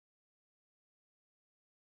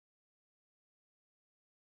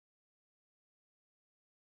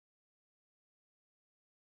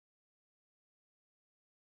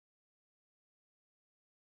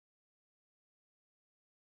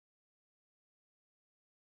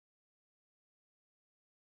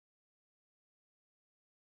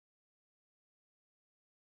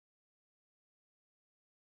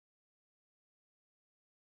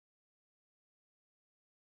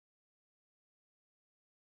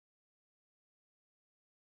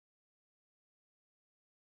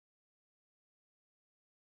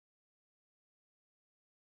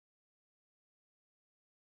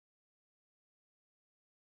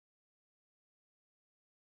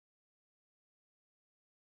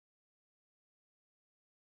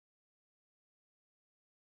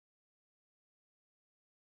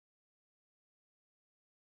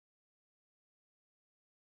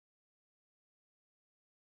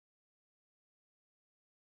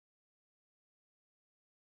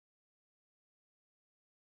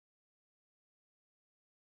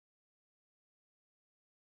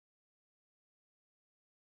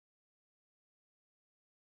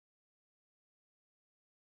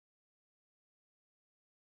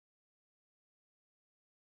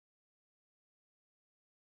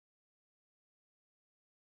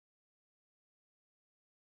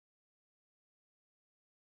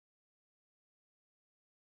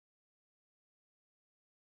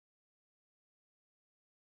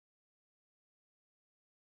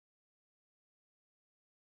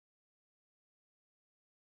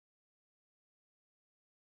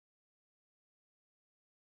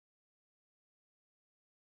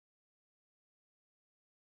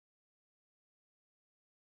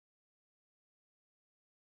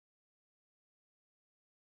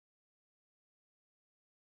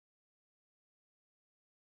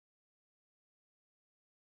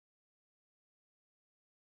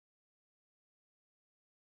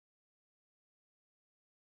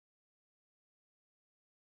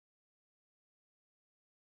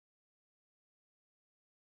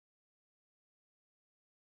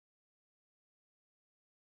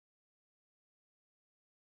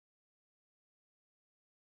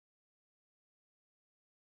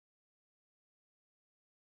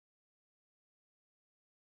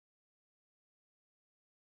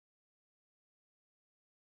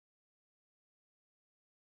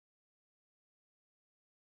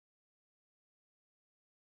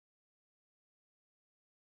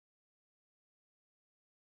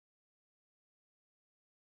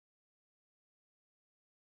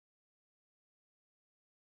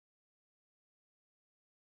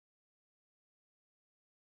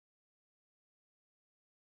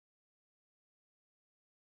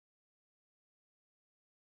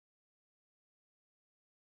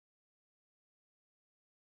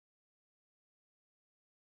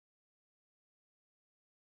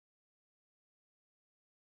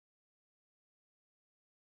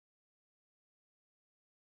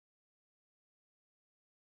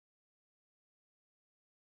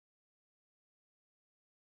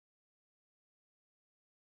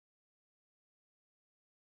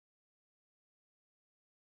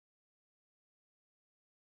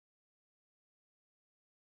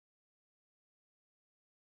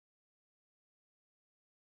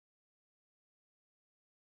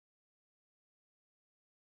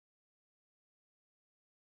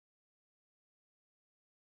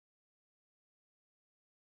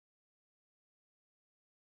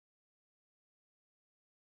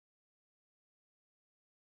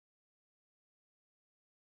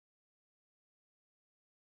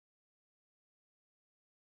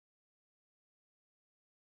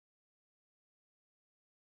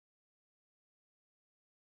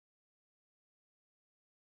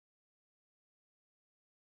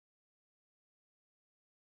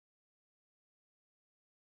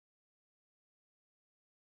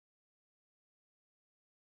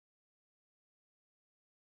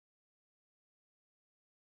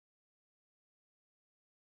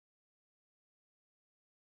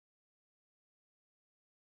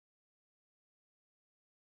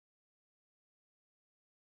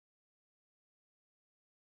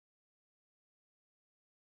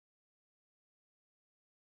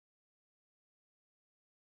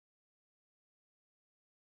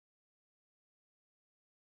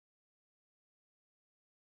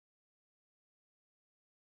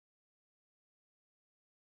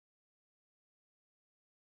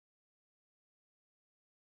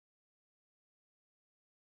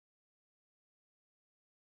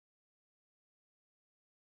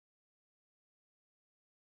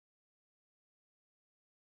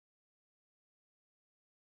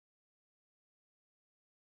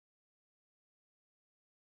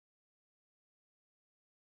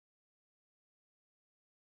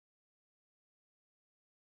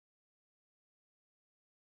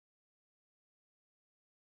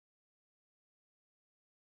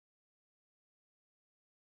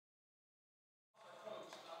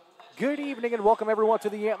Good evening and welcome everyone to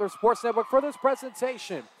the Antler Sports Network for this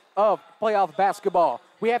presentation of playoff basketball.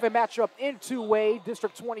 We have a matchup in 2A,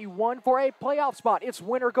 District 21 for a playoff spot. It's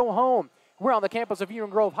win or go home. We're on the campus of Union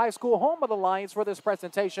Grove High School, home of the Lions, for this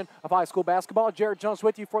presentation of high school basketball. Jared Jones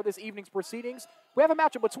with you for this evening's proceedings. We have a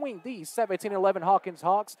matchup between the 17-11 Hawkins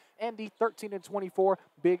Hawks and the 13-24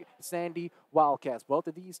 Big Sandy Wildcats. Both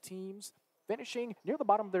of these teams finishing near the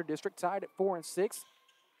bottom of their district, tied at 4-6.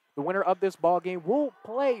 The winner of this ball game will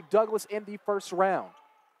play Douglas in the first round.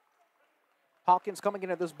 Hawkins coming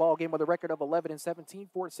into this ball game with a record of 11-17,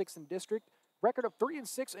 4-6 in district, record of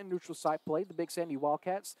 3-6 in neutral site play. The Big Sandy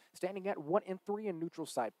Wildcats standing at 1-3 in neutral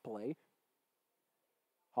site play.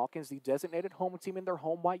 Hawkins, the designated home team in their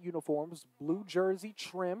home white uniforms, blue jersey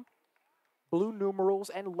trim, blue numerals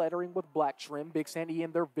and lettering with black trim. Big Sandy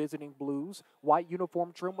in their visiting blues, white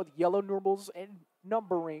uniform trim with yellow numerals and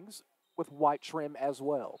numberings with white trim as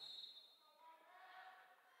well.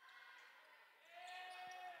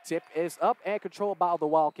 Tip is up and controlled by the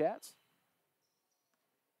Wildcats.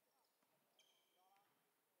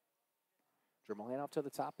 Dribble handoff to the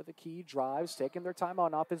top of the key, drives, taking their time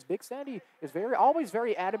on offense. Big Sandy is always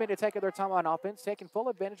very adamant at taking their time on offense, taking full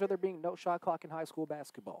advantage of there being no shot clock in high school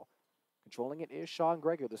basketball. Controlling it is Sean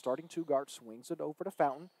Greger, the starting two guard, swings it over to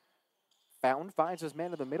Fountain. Fountain finds his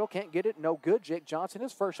man in the middle, can't get it, no good. Jake Johnson,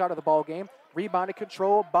 his first shot of the ball game, rebounded,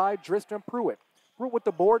 controlled by Tristan Pruitt. Pruitt with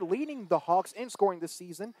the board, leading the Hawks in scoring this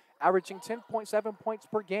season, averaging 10.7 points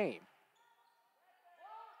per game.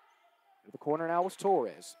 To the corner now is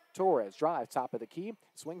Torres. Torres drives, top of the key,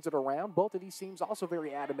 swings it around. Both of these teams also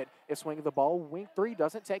very adamant at swinging the ball. Wing three,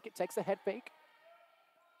 doesn't take it, takes a head fake.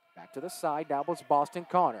 Back to the side, now was Boston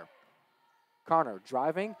Connor. Connor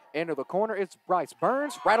driving into the corner. It's Bryce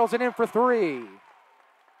Burns. Rattles it in for three.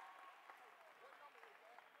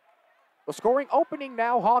 The scoring opening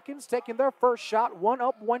now. Hawkins taking their first shot. One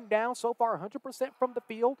up, one down. So far 100% from the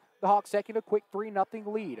field. The Hawks taking a quick 3-0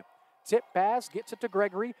 lead. Tip pass. Gets it to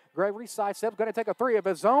Gregory. Gregory sidesteps. Going to take a three of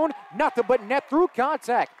his own. Nothing but net through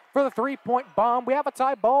contact for the three-point bomb. We have a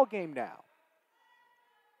tie ball game now.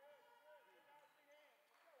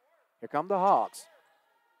 Here come the Hawks.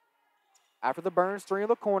 After the Burns three in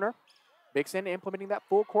the corner, Big Sandy implementing that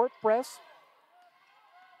full court press.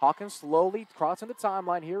 Hawkins slowly crossing the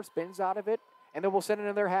timeline here, spins out of it, and then we'll send it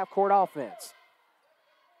in their half-court offense.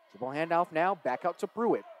 Dribble handoff now, back out to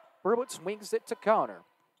Pruitt. Pruitt swings it to Connor.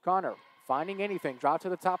 Connor finding anything, drive to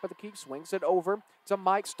the top of the key, swings it over to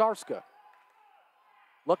Mike Starska.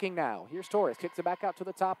 Looking now, here's Torres, kicks it back out to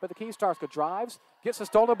the top of the key. Starska drives, gets it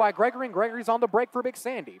stolen by Gregory, and Gregory's on the break for Big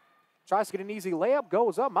Sandy. Tries to get an easy layup,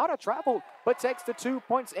 goes up, might have traveled, but takes the 2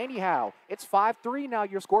 points anyhow. It's 5-3 now,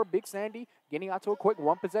 your score. Big Sandy getting out to a quick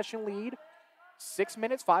one-possession lead. 6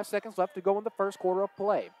 minutes, 5 seconds left to go in the first quarter of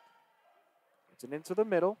play. Gets it into the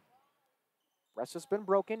middle. Press has been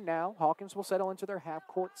broken now. Hawkins will settle into their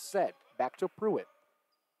half-court set. Back to Pruitt.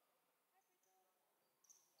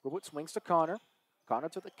 Pruitt swings to Connor. Connor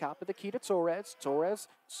to the top of the key to Torres. Torres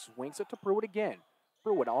swings it to Pruitt again.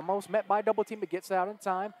 Pruitt almost met by double team, but gets it out in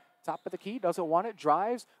time. Top of the key, doesn't want it,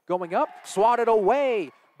 drives, going up, swatted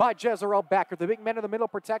away by Jezreel Backer. The big man in the middle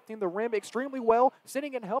protecting the rim extremely well,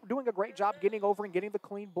 sitting in help, doing a great job getting over and getting the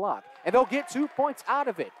clean block. And they'll get 2 points out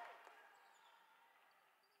of it.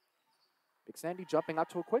 Big Sandy jumping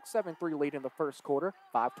out to a quick 7-3 lead in the first quarter.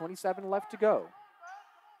 5:27 left to go.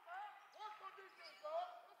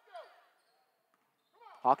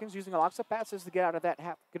 Hawkins using lots of passes to get out of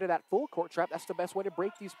that full court trap. That's the best way to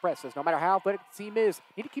break these presses. No matter how athletic the team is,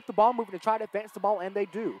 need to keep the ball moving to try to advance the ball, and they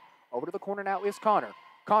do. Over to the corner now is Connor.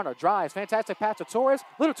 Connor drives, fantastic pass to Torres.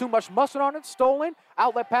 Little too much mustard on it, stolen.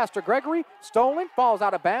 Outlet pass to Gregory, stolen, falls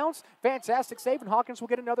out of bounds. Fantastic save, and Hawkins will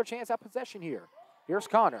get another chance at possession here. Here's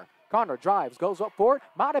Connor. Connor drives, goes up for it.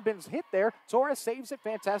 Might have been hit there. Torres saves it.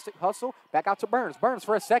 Fantastic hustle. Back out to Burns. Burns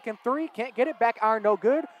for a second three. Can't get it. Back iron, no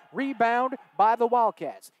good. Rebound by the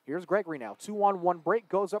Wildcats. Here's Gregory now. 2-on-1 break.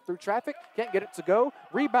 Goes up through traffic. Can't get it to go.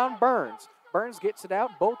 Rebound Burns. Burns gets it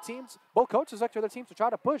out. Both coaches look to their teams to try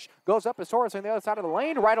to push. Goes up as Torres on the other side of the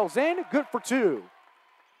lane. Rattles in. Good for two.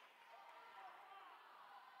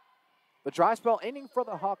 The dry spell ending for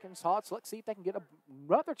the Hawkins Hawks. Let's see if they can get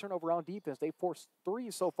another turnover on defense. They forced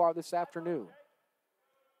 3 so far this afternoon.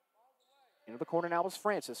 Into the corner now is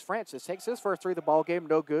Francis. Francis takes his first three of the ball game.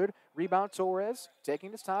 No good. Rebound Torres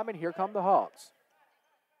taking his time, and here come the Hawks.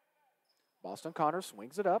 Boston Connor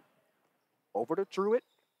swings it up. Over to Pruitt.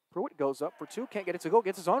 Pruitt goes up for 2. Can't get it to go.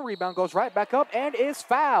 Gets his own rebound. Goes right back up and is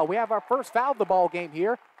fouled. We have our first foul of the ball game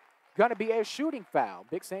here. Going to be a shooting foul.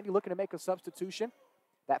 Big Sandy looking to make a substitution.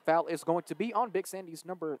 That foul is going to be on Big Sandy's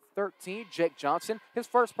number 13, Jake Johnson. His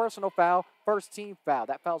first personal foul, first team foul.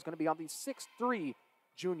 That foul is going to be on the 6'3"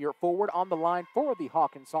 junior forward on the line for the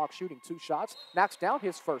Hawkins Hawks, shooting 2 shots. Knocks down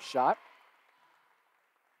his first shot.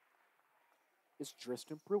 Is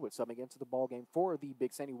Tristan Pruitt subbing into the ballgame for the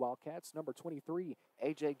Big Sandy Wildcats. Number 23,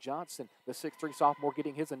 A.J. Johnson, the 6'3" sophomore,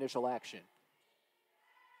 getting his initial action.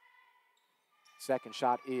 Second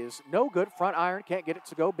shot is no good. Front iron, can't get it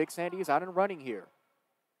to go. Big Sandy is out and running here.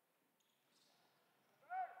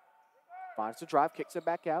 Finds the drive, kicks it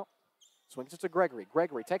back out. Swings it to Gregory.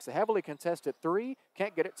 Gregory takes a heavily contested 3.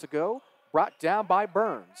 Can't get it to go. Brought down by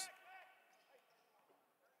Burns.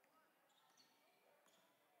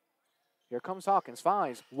 Here comes Hawkins.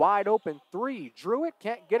 Finds wide open 3. Drew it.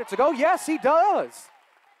 Can't get it to go. Yes, he does.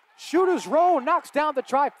 Shooter's roll. Knocks down the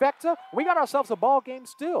trifecta. We got ourselves a ball game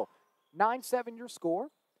still. 9-7 your score.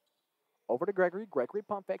 Over to Gregory. Gregory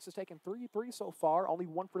pump fakes has taken 3 threes so far. Only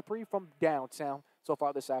 1 for 3 from downtown so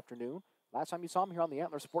far this afternoon. Last time you saw him here on the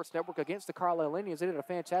Antler Sports Network against the Carlisle Indians, they did a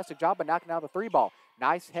fantastic job of knocking down the 3 ball.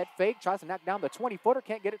 Nice head fake. Tries to knock down the 20-footer.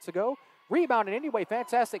 Can't get it to go. Rebounded anyway.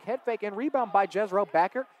 Fantastic head fake and rebound by Jezreel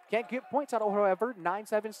Backert. Can't get points out, however.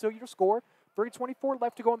 9-7 still your score. 3:24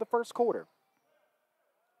 left to go in the first quarter.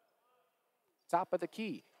 Top of the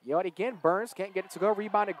key. Yet again, Burns can't get it to go.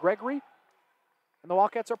 Rebounded Gregory. And the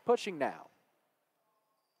Wildcats are pushing now.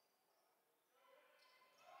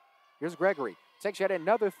 Here's Gregory. Takes yet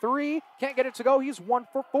another 3. Can't get it to go. He's 1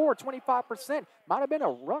 for 4, 25%. Might have been a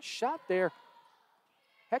rush shot there.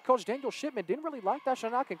 Head coach Daniel Shipman didn't really like that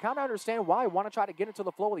shot. I can kind of understand why. Want to try to get into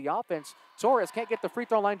the flow of the offense. Torres can't get the free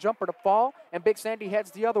throw line jumper to fall, and Big Sandy heads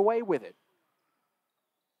the other way with it.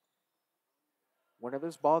 Winner of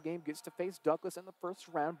this ball game gets to face Douglas in the first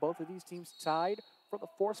round. Both of these teams tied for the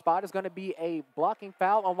 4th spot. Is going to be a blocking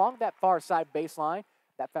foul along that far side baseline.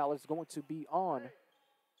 That foul is going to be on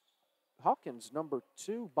Hawkins, number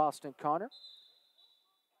 2, Boston Connor.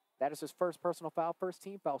 That is his first personal foul, first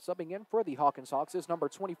team foul. Subbing in for the Hawkins Hawks is number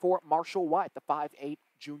 24, Marshall White, the 5'8"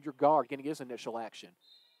 junior guard, getting his initial action.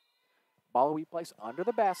 Ball we place under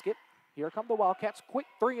the basket. Here come the Wildcats. Quick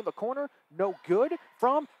 3 in the corner. No good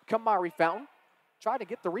from Kamari Fountain. Trying to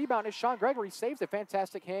get the rebound as Sean Gregory saves it.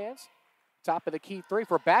 Fantastic hands. Top of the key 3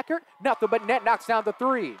 for Backert. Nothing but net. Knocks down the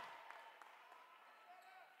 3.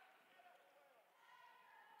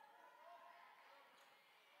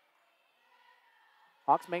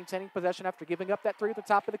 Hawks maintaining possession after giving up that 3 at the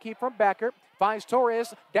top of the key from Backert. Finds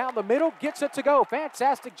Torres down the middle, gets it to go.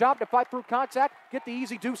 Fantastic job to fight through contact, get the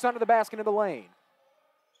easy deuce under the basket in the lane.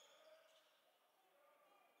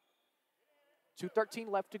 2:13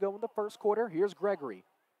 left to go in the first quarter. Here's Gregory.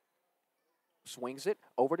 Swings it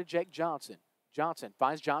over to Jake Johnson. Johnson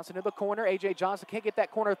finds Johnson in the corner. A.J. Johnson can't get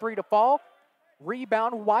that corner 3 to fall.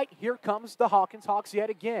 Rebound White. Here comes the Hawkins Hawks yet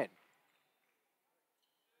again.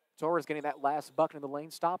 Torres getting that last bucket in the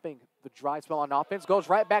lane, stopping the dry spell on offense. Goes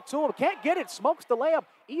right back to him. Can't get it. Smokes the layup.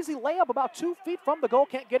 Easy layup about 2 feet from the goal.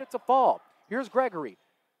 Can't get it to fall. Here's Gregory.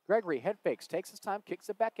 Gregory head fakes. Takes his time. Kicks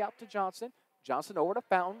it back out to Johnson. Johnson over to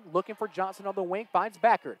Fountain. Looking for Johnson on the wing. Finds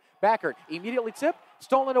Backert. Backert immediately tipped.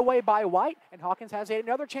 Stolen away by White. And Hawkins has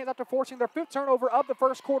another chance after forcing their 5th turnover of the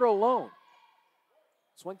first quarter alone.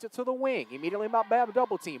 Swings it to the wing. Immediately about Bab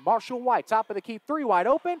double team. Marshall White, top of the key, 3 wide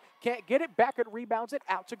open. Can't get it. Backert rebounds it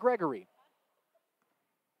out to Gregory.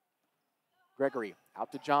 Gregory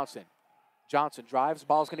out to Johnson. Johnson drives.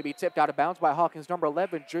 Ball's going to be tipped out of bounds by Hawkins number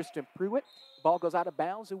 11, Tristan Pruitt. Ball goes out of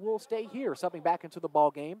bounds and will stay here. Subbing back into the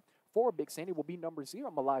ball game for Big Sandy will be number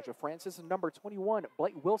 0, Elijah Francis, and number 21,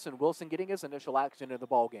 Blake Wilson. Wilson getting his initial action in the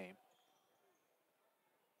ball game.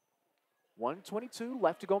 1:22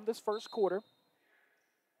 left to go in this first quarter.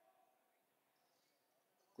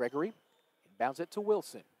 Gregory inbounds it to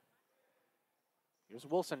Wilson. Here's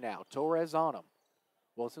Wilson now. Torres on him.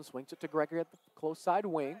 Wilson swings it to Gregory at the close side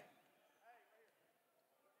wing.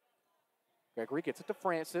 Gregory gets it to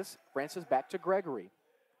Francis. Francis back to Gregory.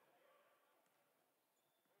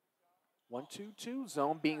 1-2-2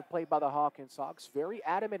 zone being played by the Hawkins Hawks. Very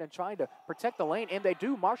adamant and trying to protect the lane, and they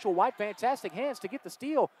do. Marshall White, fantastic hands to get the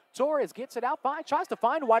steal. Torres gets it out, tries to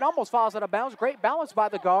find White, almost falls out of bounds. Great balance by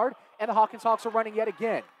the guard, and the Hawkins Hawks are running yet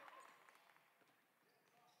again.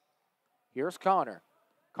 Here's Connor.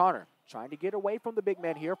 Connor trying to get away from the big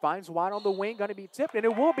man here. Finds White on the wing, going to be tipped, and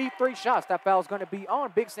it will be 3 shots. That foul is going to be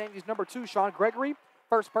on Big Sandy's number 2, Sean Gregory.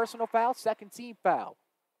 First personal foul, second team foul.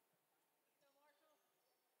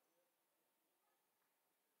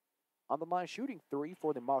 On the line shooting 3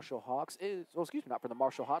 for the Marshall Hawks is, not for the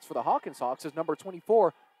Marshall Hawks, for the Hawkins Hawks is number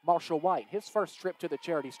 24, Marshall White. His first trip to the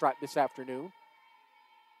charity stripe this afternoon.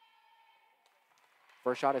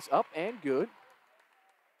 First shot is up and good.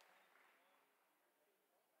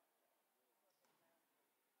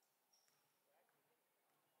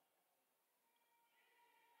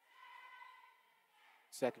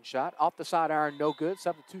 Second shot off the side iron, no good.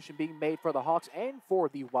 Substitution being made for the Hawks and for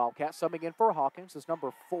the Wildcats. Subbing in for Hawkins is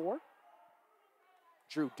number 4.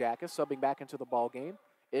 Drew Dacus subbing back into the ball game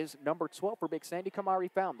is number 12 for Big Sandy.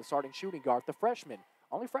 Kamari Fountain, the starting shooting guard, the freshman.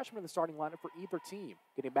 Only freshman in the starting lineup for either team,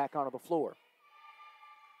 getting back onto the floor.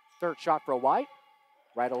 Third shot for White.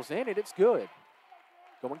 Rattles in, and it's good.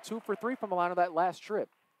 Going 2 for 3 from the line of that last trip.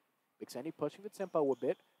 Big Sandy pushing the tempo a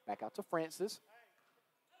bit. Back out to Francis.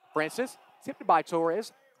 Francis, tipped by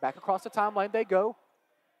Torres. Back across the timeline they go.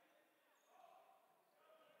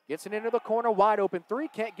 Gets it into the corner, wide open 3.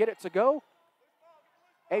 Can't get it to go.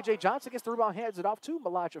 A.J. Johnson gets the rebound, hands it off to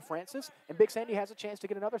Elijah Francis. And Big Sandy has a chance to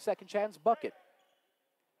get another second chance bucket.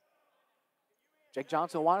 Jake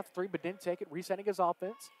Johnson wanted 3, but didn't take it. Resetting his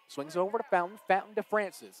offense. Swings it over to Fountain. Fountain to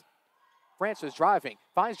Francis. Francis driving.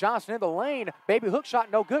 Finds Johnson in the lane. Baby hook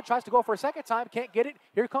shot, no good. Tries to go for a second time. Can't get it.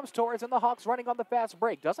 Here comes Torres and the Hawks running on the fast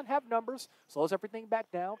break. Doesn't have numbers. Slows everything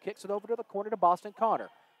back down. Kicks it over to the corner to Boston Connor.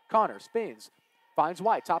 Connor spins. Finds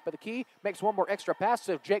White. Top of the key. Makes one more extra pass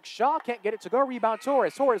to Jake Shaw. Can't get it to go. Rebound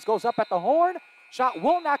Torres. Torres goes up at the horn. Shot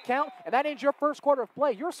will not count. And that ends your first quarter of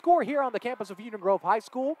play. Your score here on the campus of Union Grove High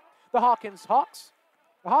School. The Hawkins Hawks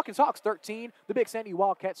 13, the Big Sandy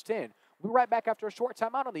Wildcats 10. We'll be right back after a short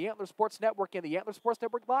timeout on the Antler Sports Network and the Antler Sports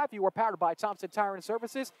Network Live. You are powered by Thompson Tire and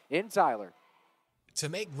Services in Tyler. To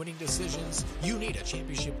make winning decisions, you need a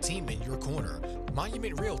championship team in your corner.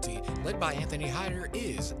 Monument Realty, led by Anthony Hyder,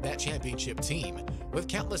 is that championship team. With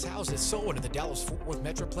countless houses sold in the Dallas-Fort Worth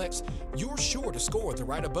Metroplex, you're sure to score the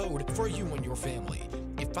right abode for you and your family.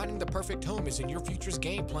 If finding the perfect home is in your future's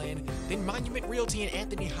game plan, then Monument Realty and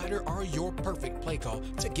Anthony Hyder are your perfect play call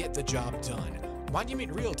to get the job done.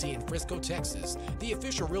 Monument Realty in Frisco, Texas, the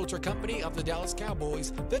official realtor company of the Dallas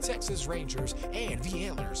Cowboys, the Texas Rangers, and the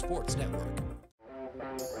Antler Sports Network.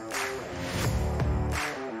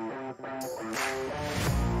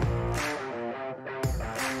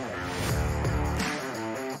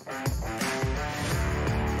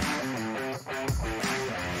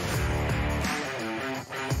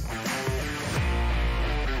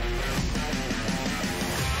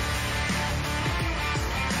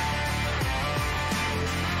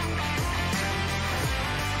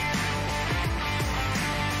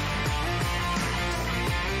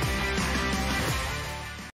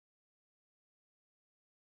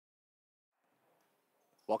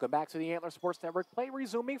 Welcome back to the Antler Sports Network. Play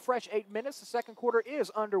resuming, fresh 8 minutes. The second quarter is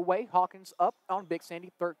underway. Hawkins up on Big Sandy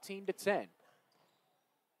 13-10.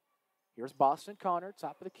 Here's Boston Connor,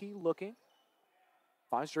 top of the key looking.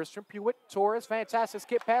 Finds Tristan Pewitt. Torres, fantastic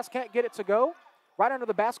skip pass. Can't get it to go. Right under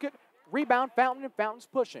the basket. Rebound, Fountain, and Fountain's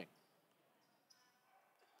pushing.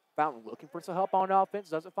 Fountain looking for some help on offense.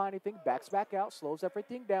 Doesn't find anything. Backs back out. Slows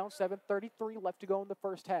everything down. 7:33 left to go in the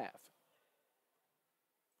first half.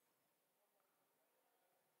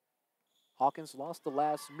 Hawkins lost the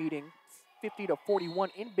last meeting 50-41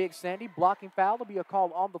 in Big Sandy. Blocking foul will be a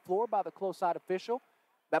call on the floor by the close side official.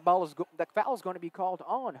 That foul is going to be called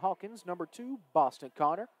on Hawkins, number 2, Boston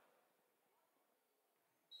Connor.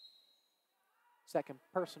 Second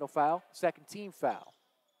personal foul, second team foul.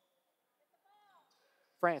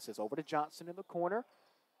 Francis over to Johnson in the corner.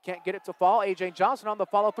 Can't get it to fall. A.J. Johnson on the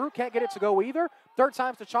follow-through. Can't get it to go either. Third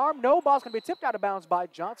time's the charm. No, ball's going to be tipped out of bounds by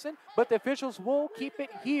Johnson, but the officials will keep it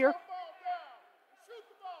here.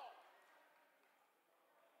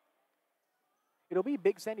 It'll be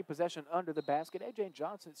Big Sandy possession under the basket. A.J.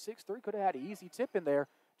 Johnson, 6'3", could have had an easy tip in there.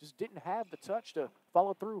 Just didn't have the touch to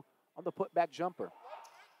follow through on the putback jumper.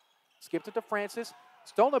 Skipped it to Francis.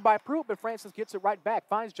 Stolen by Pruitt, but Francis gets it right back.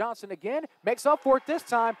 Finds Johnson again. Makes up for it this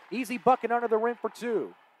time. Easy bucket under the rim for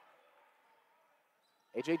 2.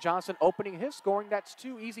 A.J. Johnson opening his scoring. That's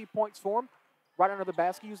 2 easy points for him. Right under the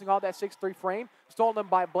basket using all that 6'3" frame. Stolen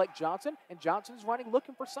by Blake Johnson. And Johnson's running,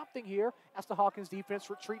 looking for something here as the Hawkins defense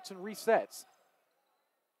retreats and resets.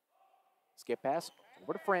 Skip pass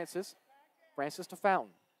over to Francis. Francis to Fountain.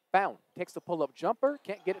 Fountain takes the pull-up jumper.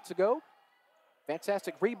 Can't get it to go.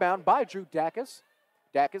 Fantastic rebound by Drew Dacus.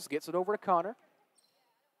 Dacus gets it over to Connor.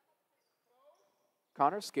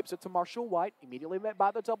 Connor skips it to Marshall White. Immediately met by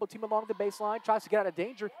the double team along the baseline. Tries to get out of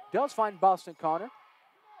danger. Does find Boston Connor.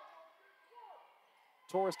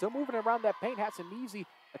 Torres still moving around that paint. Had some easy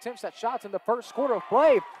attempts at shots in the first quarter of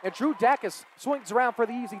play. And Drew Dacus swings around for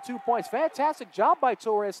the easy 2 points. Fantastic job by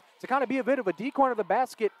Torres to kind of be a bit of a decoy under the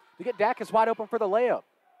basket to get Dacus wide open for the layup.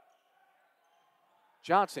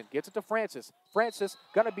 Johnson gets it to Francis. Francis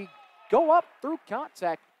going to go up through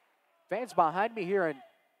contact. Fans behind me here in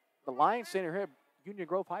the Lions Center here at Union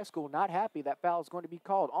Grove High School not happy. That foul is going to be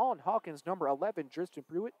called on Hawkins, number 11, Tristan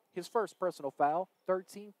Pruitt. His first personal foul,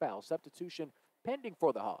 13 foul. Substitution pending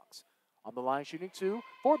for the Hawks. On the line shooting 2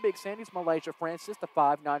 for Big Sandy's Malaysia Francis, the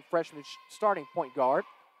 5'9" freshman starting point guard.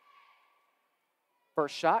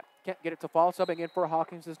 First shot, can't get it to fall. Subbing in for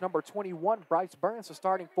Hawkins is number 21, Bryce Burns, the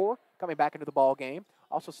starting 4, coming back into the ball game.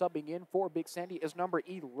 Also subbing in for Big Sandy is number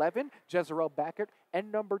 11, Jezreel Backert,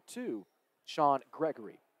 and number 2, Sean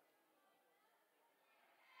Gregory.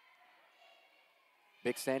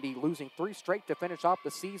 Big Sandy losing 3 straight to finish off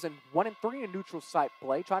the season, 1-3 in neutral site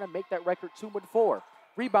play, trying to make that record 2-4.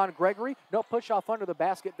 Rebound Gregory, no push off under the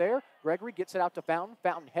basket there. Gregory gets it out to Fountain.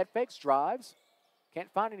 Fountain head fakes, drives.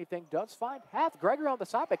 Can't find anything, does find Hath. Gregory on the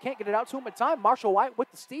side, but can't get it out to him in time. Marshall White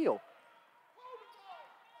with the steal.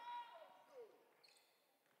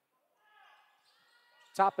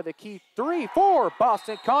 Top of the key, 3 for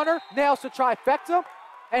Boston Connor. Nails the trifecta.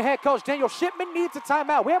 And head coach Daniel Shipman needs a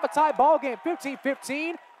timeout. We have a tie ball game,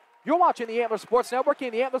 15-15. You're watching the Antler Sports Network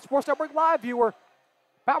and the Antler Sports Network live viewer.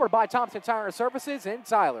 Powered by Thompson Tire Services in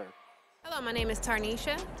Tyler. Hello, my name is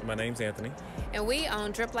Tarnisha. My name's Anthony. And we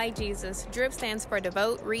own Drip Like Jesus. Drip stands for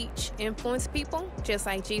devote, reach, influence people, just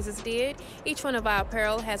like Jesus did. Each one of our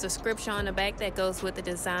apparel has a scripture on the back that goes with the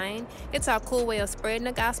design. It's our cool way of spreading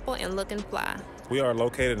the gospel and looking fly. We are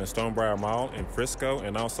located in Stonebriar Mall in Frisco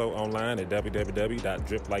and also online at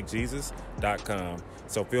www.driplikejesus.com.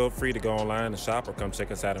 So feel free to go online and shop or come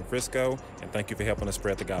check us out in Frisco. And thank you for helping us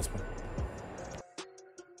spread the gospel.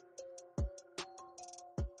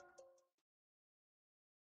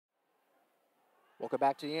 Welcome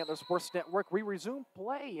back to the Antler Sports Network. We resume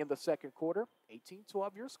play in the second quarter.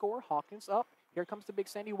 18-12 your score. Hawkins up. Here comes the Big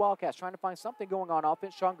Sandy Wildcats trying to find something going on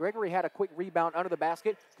offense. Sean Gregory had a quick rebound under the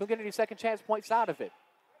basket. Couldn't get any second chance points out of it.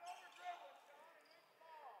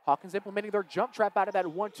 Hawkins implementing their jump trap out of that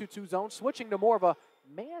 1-2-2 zone, switching to more of a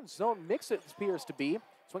man zone mix it appears to be.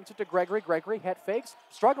 Swings it to Gregory. Gregory head fakes,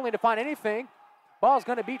 struggling to find anything. Ball's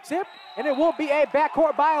going to be tipped, and it will be a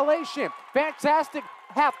backcourt violation. Fantastic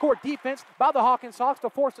half-court defense by the Hawkins Hawks to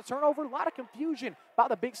force a turnover. A lot of confusion by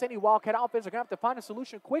the Big Sandy Wildcat offense. They're going to have to find a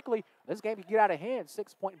solution quickly. This game can get out of hand.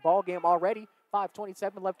 6-point ball game already.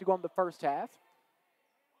 5:27 left to go in the first half.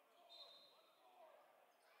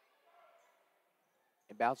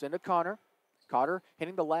 Inbounds into Connor. Carter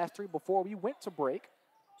hitting the last 3 before we went to break.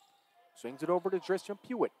 Swings it over to Tristan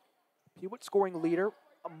Pewitt. Pewitt scoring leader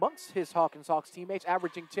amongst his Hawkins Hawks teammates,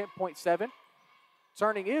 averaging 10.7.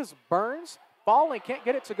 Turning is Burns. Falling, can't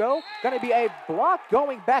get it to go. Going to be a block.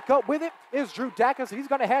 Going back up with it is Drew Dacus. He's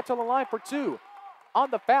going to head to the line for 2.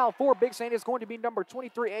 On the foul for Big Sandy is going to be number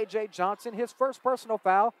 23, A.J. Johnson. His first personal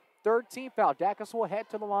foul, 3rd team foul. Dacus will head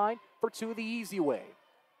to the line for 2 the easy way.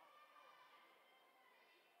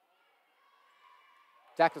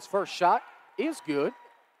 Dacus' first shot is good.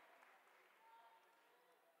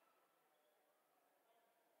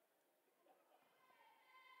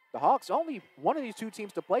 The Hawks, only one of these 2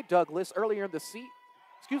 teams to play Douglas earlier in the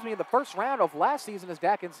in the first round of last season as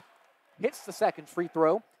Dacus hits the second free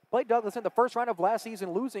throw. Played Douglas in the first round of last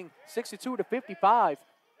season, losing 62-55.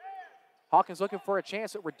 Hawkins looking for a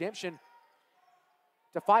chance at redemption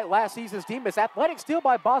to fight last season's demons. Athletic steal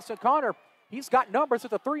by Boston Connor. He's got numbers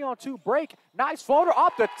at the 3-on-2 break. Nice floater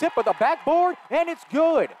off the tip of the backboard, and it's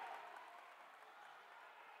good.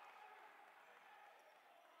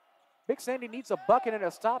 Big Sandy needs a bucket and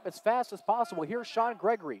a stop as fast as possible. Here's Sean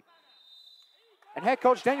Gregory. And head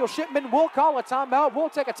coach Daniel Shipman will call a timeout. We'll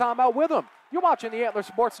take a timeout with him. You're watching the Antler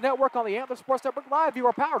Sports Network on the Antler Sports Network Live. You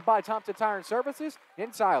are powered by Thompson Tire Services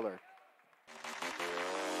in Tyler.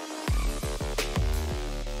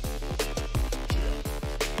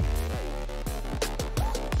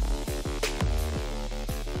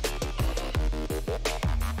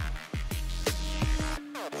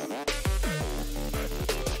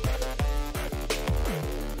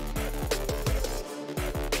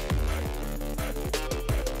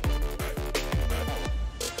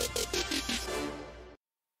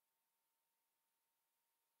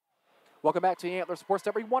 Welcome back to the Antler Sports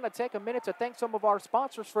Network. We want to take a minute to thank some of our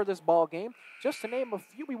sponsors for this ball game. Just to name a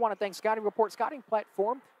few, we want to thank Scouting Report Scouting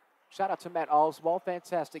Platform. Shout out to Matt Oswald,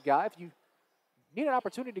 fantastic guy. If you need an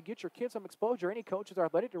opportunity to get your kids some exposure, any coaches or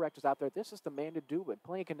athletic directors out there, this is the man to do it.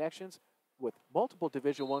 Plenty of connections with multiple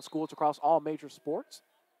Division I schools across all major sports.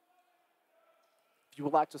 If you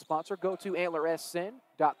would like to sponsor, go to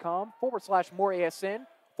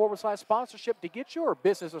antlersn.com/moreasn/sponsorship to get your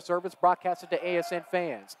business or service broadcasted to ASN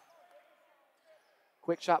fans.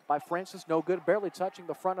 Quick shot by Francis, no good, barely touching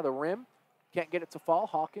the front of the rim. Can't get it to fall.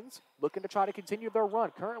 Hawkins looking to try to continue their run.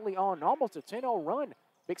 Currently on almost a 10-0 run.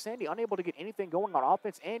 Big Sandy unable to get anything going on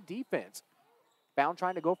offense and defense. Bound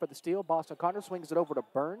trying to go for the steal. Boston Connor swings it over to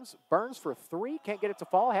Burns. Burns for 3, can't get it to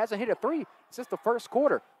fall. Hasn't hit a 3 since the first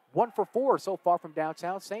quarter. 1 for 4 so far from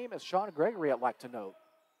downtown, same as Sean Gregory, I'd like to note.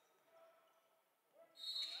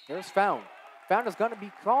 Here's Fountain. Fountain is going to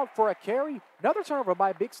be called for a carry. Another turnover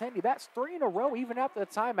by Big Sandy. That's 3 in a row, even after the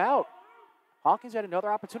timeout. Hawkins had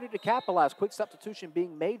another opportunity to capitalize. Quick substitution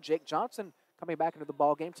being made. Jake Johnson coming back into the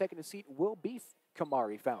ball game. Taking a seat will be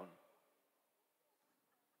Kamari Fountain.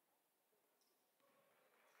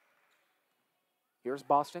 Here's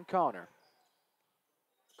Boston Connor.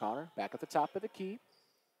 Connor back at the top of the key.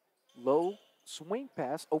 Low swing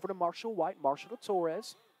pass over to Marshall White. Marshall to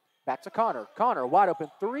Torres. Back to Connor. Connor wide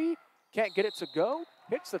open 3. Can't get it to go.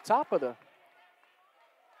 Hits the top of the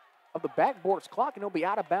backboard's clock, and it'll be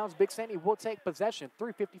out of bounds. Big Sandy will take possession.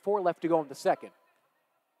 3:54 left to go in the second.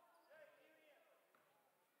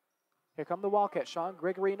 Here come the Wildcats. Sean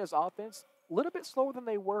Gregory and his offense. A little bit slower than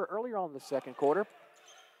they were earlier on in the second quarter.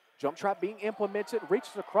 Jump trap being implemented.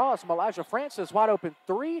 Reaches across. Elijah Francis wide open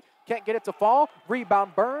 3. Can't get it to fall.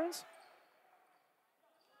 Rebound Burns.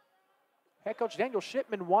 Head coach Daniel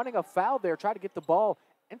Shipman wanting a foul there. Try to get the ball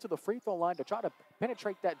into the free throw line to try to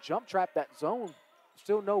penetrate that jump trap, that zone.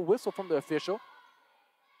 Still no whistle from the official.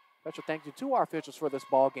 Special thank you to our officials for this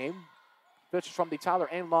ball game. Officials from the Tyler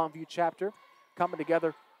and Longview chapter coming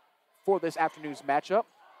together for this afternoon's matchup.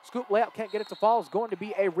 Scoop layup, can't get it to fall. It's going to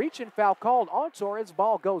be a reach-in foul called on Torres.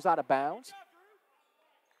 Ball goes out of bounds.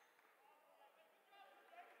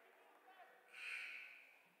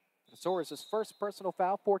 Torres' first personal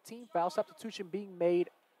foul, 14 foul. Substitution being made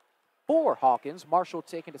for Hawkins. Marshall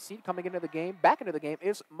taking a seat. Coming into the game, back into the game,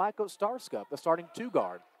 is Michael Starska, the starting 2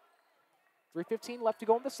 guard. 3:15 left to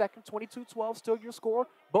go in the second. 22-12 still your score.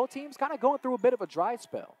 Both teams kind of going through a bit of a dry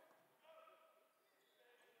spell.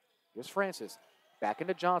 Here's Francis. Back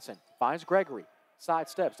into Johnson. Finds Gregory. Side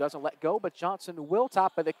steps. Doesn't let go, but Johnson will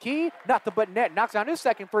top of the key. Not the but net. Knocks down his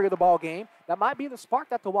second 3 of the ball game. That might be the spark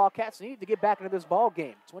that the Wildcats need to get back into this ball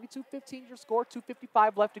game. 22-15 your score.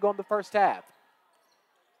 2:55 left to go in the first half.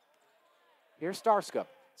 Here's Starska.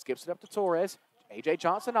 Skips it up to Torres. A.J.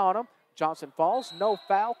 Johnson on him. Johnson falls. No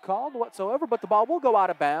foul called whatsoever, but the ball will go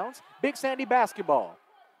out of bounds. Big Sandy basketball.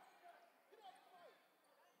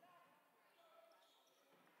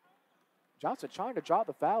 Johnson trying to draw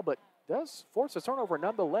the foul, but does force a turnover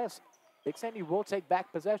nonetheless. Big Sandy will take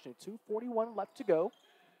back possession. 2:41 left to go.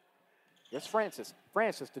 Here's Francis.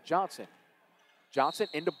 Francis to Johnson. Johnson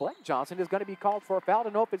into Blake. Johnson is going to be called for a foul. I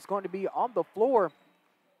don't know if it's going to be on the floor.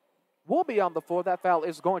 Will be on the floor. That foul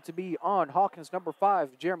is going to be on Hawkins, number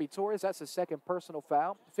 5, Jeremy Torres. That's his second personal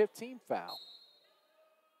foul. 15 foul.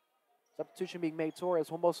 Substitution being made. Torres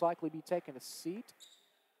will most likely be taking a seat.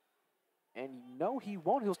 And no, he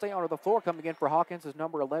won't. He'll stay under the floor. Coming in for Hawkins is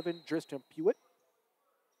number 11, Tristan Pewitt.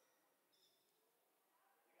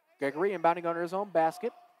 Gregory inbounding under his own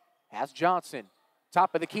basket. Has Johnson.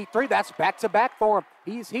 Top of the key 3. That's back-to-back for him.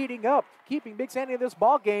 He's heating up, keeping Big Sandy in this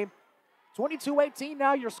ball game. 22-18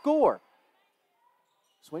 now your score.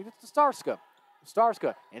 Swings it to Starska.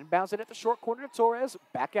 Starska inbounds it at the short corner to Torres.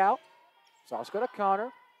 Back out. Starska to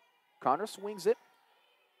Connor. Connor swings it.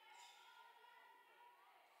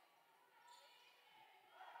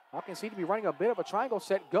 Hawkins seem to be running a bit of a triangle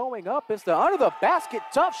set going up. It's the under the basket.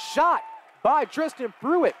 Tough shot by Tristan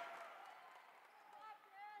Pruitt.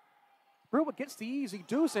 Pruitt gets the easy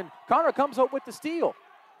deuce, and Connor comes up with the steal.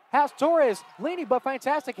 Has Torres leaning, but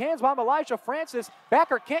fantastic hands by Elijah Francis.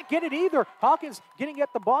 Backer can't get it either. Hawkins getting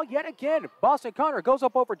at the ball yet again. Boston Connor goes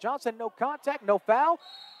up over Johnson. No contact, no foul.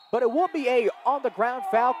 But it will be a on-the-ground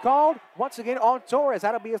foul called once again on Torres.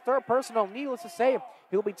 That'll be his third personal. Needless to say,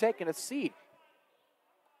 he'll be taking a seat.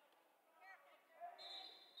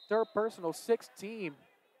 Third personal, 16.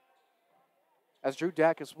 As Drew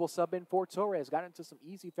Dacus will sub in for Torres. Got into some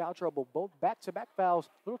easy foul trouble. Both back-to-back fouls.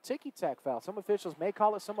 Little ticky-tack foul. Some officials may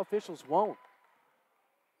call it, some officials won't.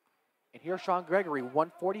 And here's Sean Gregory.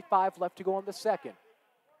 1:45 left to go in the second.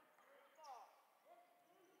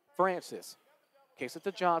 Francis. Kicks it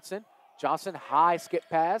to Johnson. Johnson, high skip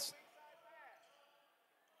pass.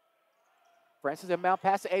 Francis inbound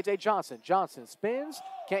pass to A.J. Johnson. Johnson spins.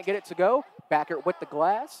 Can't get it to go. Backer with the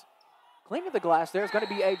glass. Cleaning the glass there is going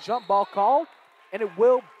to be a jump ball called. And it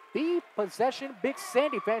will be possession. Big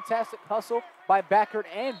Sandy. Fantastic hustle by Backert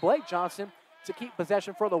and Blake Johnson to keep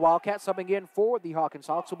possession for the Wildcats. Subbing in for the Hawkins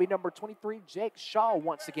Hawks will be number 23, Jake Shaw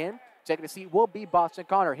once again. Taking a seat will be Boston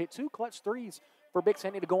Connor. Hit 2 clutch threes for Big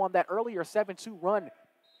Sandy to go on that earlier 7-2 run.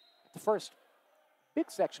 The first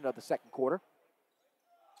big section of the second quarter.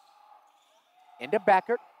 Into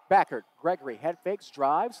Backert. Backert. Gregory head fakes,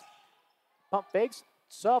 drives. Pump fakes.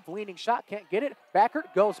 Sub, leaning shot, can't get it.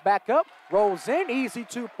 Backert goes back up, rolls in, easy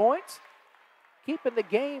 2 points. Keeping the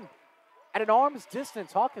game at an arm's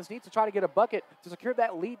distance. Hawkins needs to try to get a bucket to secure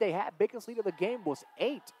that lead they had. Biggest lead of the game was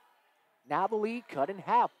 8. Now the lead cut in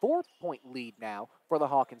half. 4-point lead now for the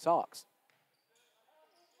Hawkins Hawks.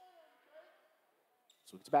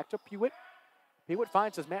 Swings back to Pewitt. Pewitt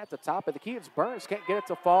finds his man at the top of the key. It's Burns. Can't get it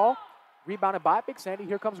to fall. Rebounded by Big Sandy.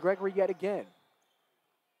 Here comes Gregory yet again.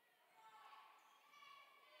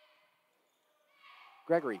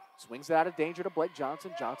 Gregory swings it out of danger to Blake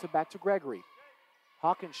Johnson. Johnson back to Gregory.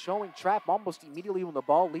 Hawkins showing trap almost immediately when the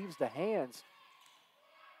ball leaves the hands.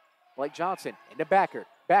 Blake Johnson into Backert.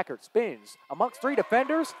 Backert spins amongst 3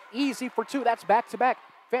 defenders. Easy for 2. That's back-to-back.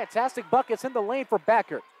 Fantastic buckets in the lane for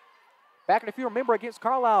Backert. Backert, if you remember, against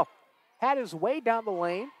Carlisle, had his way down the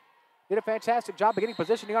lane. Did a fantastic job of getting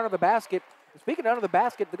positioning under the basket. Speaking of under the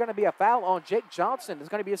basket, there's going to be a foul on Jake Johnson. There's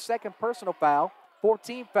going to be a second personal foul,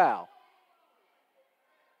 14 foul.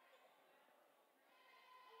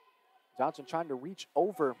 Johnson trying to reach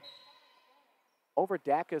over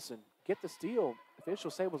Dacus and get the steal.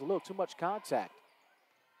 Officials say it was a little too much contact.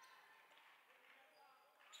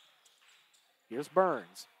 Here's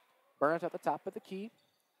Burns. Burns at the top of the key.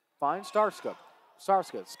 Finds Starska.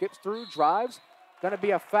 Starska skips through, drives. Going to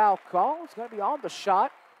be a foul call. It's going to be on the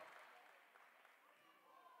shot.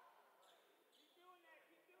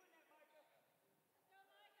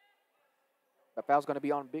 That foul's going to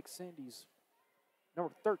be on Big Sandy's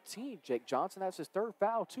number 13, Jake Johnson. That's his 3rd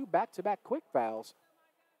foul. 2 back-to-back quick fouls.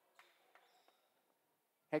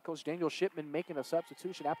 Head coach Daniel Shipman making a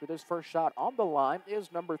substitution after this first shot on the line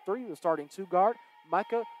is number 3, the starting 2 guard,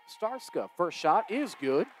 Micah Starska. First shot is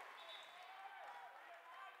good.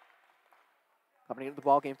 Coming into the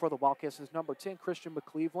ballgame for the Wildcats is number 10, Christian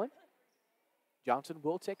McCleveland. Johnson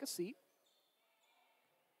will take a seat.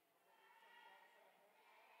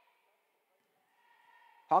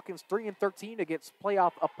 Hawkins 3-13 against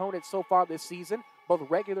playoff opponents so far this season, both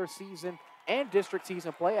regular season and district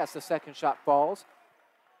season play as the second shot falls.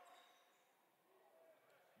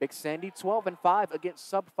 Big Sandy 12-5 against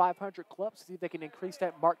sub-500 clubs. See if they can increase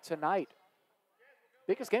that mark tonight.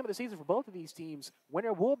 Biggest game of the season for both of these teams.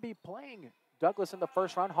 Winner will be playing Douglas in the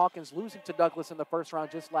first round. Hawkins losing to Douglas in the first round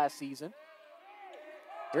just last season.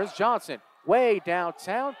 Here's Johnson, way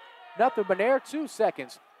downtown. Nothing but air, 2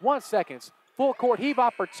 seconds, 1 second. Full court heave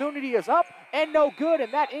opportunity is up and no good,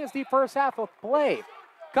 and that ends the first half of play.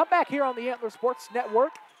 Come back here on the Antler Sports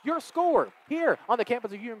Network. Your score here on the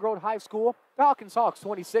campus of Union Grove High School. The Hawkins Hawks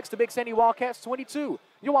 26, the Big Sandy Wildcats 22.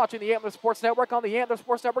 You're watching the Antler Sports Network on the Antler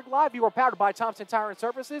Sports Network Live. You are powered by Thompson Tire and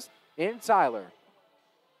Services in Tyler.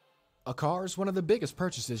 A car is one of the biggest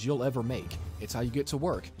purchases you'll ever make. It's how you get to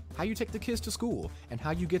work, how you take the kids to school, and how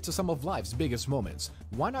you get to some of life's biggest moments.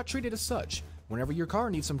 Why not treat it as such? Whenever your car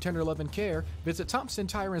needs some tender love and care, visit Thompson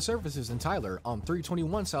Tire and Services in Tyler on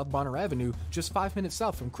 321 South Bonner Avenue, just 5 minutes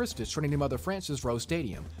south from Christus Trinity Mother Frances Rose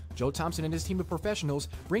Stadium. Joe Thompson and his team of professionals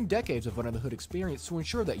bring decades of under-the-hood experience to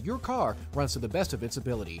ensure that your car runs to the best of its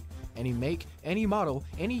ability. Any make, any model,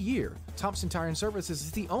 any year, Thompson Tire and Services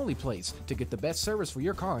is the only place to get the best service for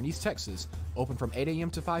your car in East Texas. Open from 8 a.m.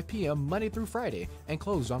 to 5 p.m. Monday through Friday and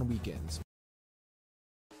closed on weekends.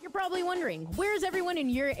 You're probably wondering, where's everyone in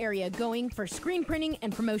your area going for screen printing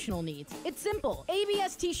and promotional needs? It's simple.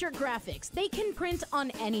 ABS T-shirt graphics. They can print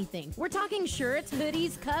on anything. We're talking shirts,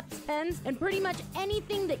 hoodies, cups, pens, and pretty much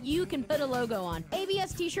anything that you can put a logo on.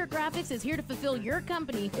 ABS T-shirt graphics is here to fulfill your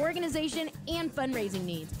company, organization, and fundraising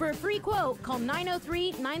needs. For a free quote, call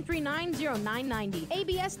 903-939-0990.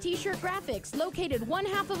 ABS T-shirt graphics, located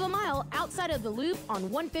 1/2 of a mile outside of the Loop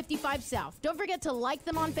on 155 South. Don't forget to like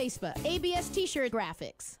them on Facebook. ABS T-shirt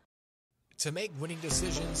graphics. To make winning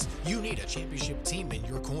decisions, you need a championship team in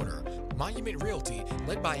your corner. Monument Realty,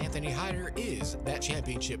 led by Anthony Hyder, is that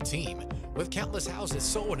championship team. With countless houses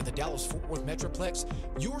sold in the Dallas-Fort Worth Metroplex,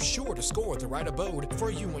 you're sure to score the right abode for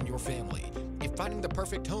you and your family. If finding the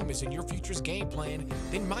perfect home is in your future's game plan,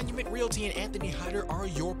 then Monument Realty and Anthony Hyder are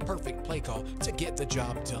your perfect play call to get the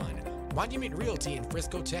job done. Monument Realty in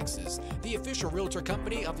Frisco, Texas, the official realtor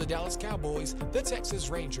company of the Dallas Cowboys, the Texas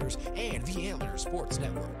Rangers, and the Antler Sports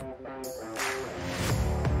Network.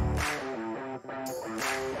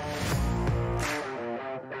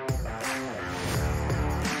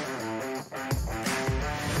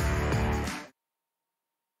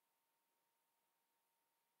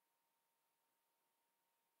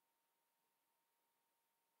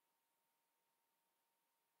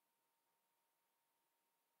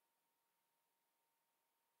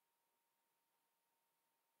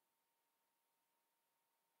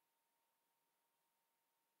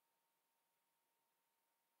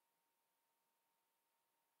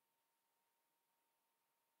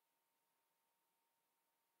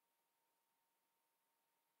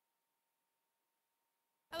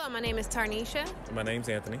 Hello, my name is Tarnisha, My name's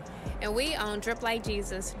Anthony. and we own Drip Like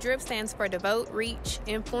Jesus. Drip stands for devote, reach,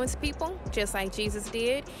 influence people, just like Jesus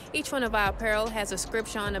did. Each one of our apparel has a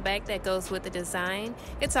scripture on the back that goes with the design.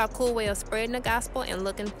 It's our cool way of spreading the gospel and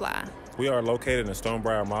looking fly. We are located in the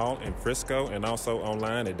Stonebriar Mall in Frisco and also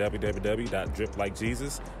online at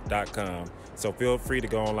www.driplikejesus.com. So feel free to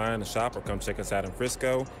go online and shop or come check us out in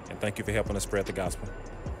Frisco, and thank you for helping us spread the gospel.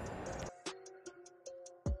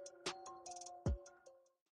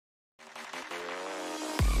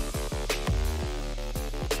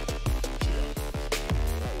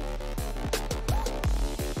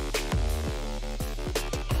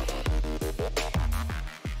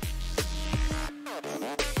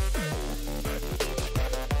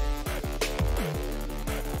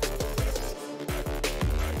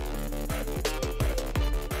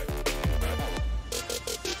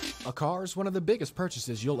 A car is one of the biggest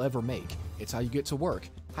purchases you'll ever make. It's how you get to work,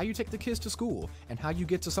 how you take the kids to school, and how you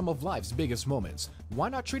get to some of life's biggest moments. Why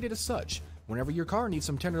not treat it as such? Whenever your car needs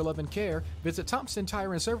some tender love and care, visit Thompson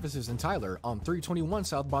Tire and Services in Tyler on 321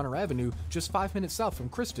 South Bonner Avenue, just 5 minutes south from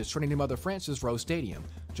Christus Trinity Mother Francis Rowe Stadium.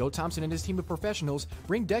 Joe Thompson and his team of professionals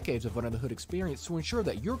bring decades of under-the-hood experience to ensure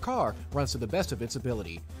that your car runs to the best of its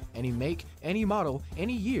ability. Any make, any model,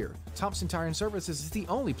 any year, Thompson Tire and Services is the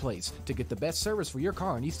only place to get the best service for your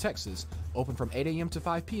car in East Texas. Open from 8 a.m. to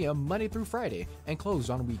 5 p.m. Monday through Friday and closed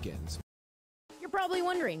on weekends. You're probably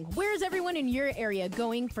wondering, where's everyone in your area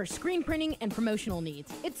going for screen printing and promotional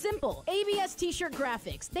needs? It's simple. ABS T-shirt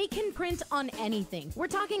graphics. They can print on anything. We're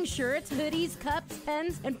talking shirts, hoodies, cups,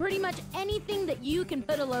 pens, and pretty much anything that you can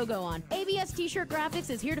put a logo on. ABS T-shirt graphics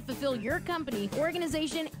is here to fulfill your company,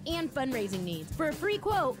 organization, and fundraising needs. For a free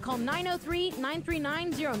quote, call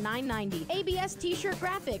 903-939-0990. ABS T-shirt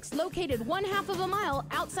graphics, located 1/2 of a mile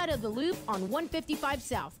outside of the Loop on 155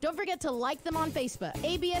 South. Don't forget to like them on Facebook.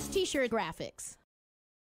 ABS T-shirt graphics.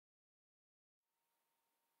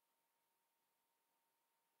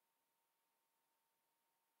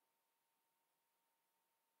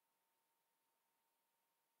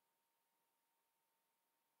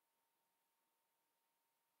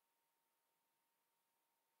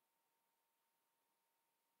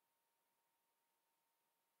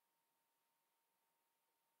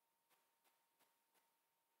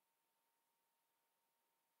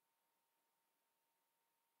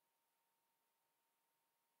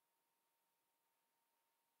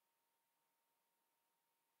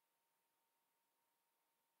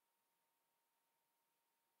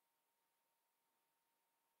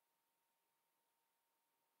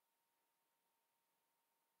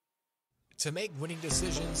 To make winning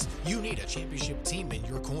decisions, you need a championship team in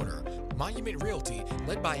your corner. Monument Realty,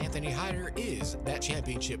 led by Anthony Hyder, is that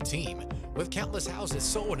championship team. With countless houses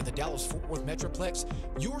sold in the Dallas-Fort Worth Metroplex,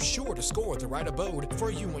 you're sure to score the right abode for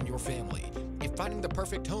you and your family. If finding the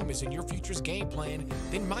perfect home is in your future's game plan,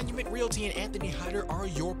 then Monument Realty and Anthony Hyder are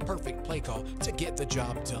your perfect play call to get the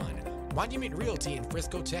job done. Monument Realty in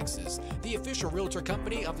Frisco, Texas, the official realtor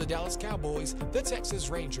company of the Dallas Cowboys, the Texas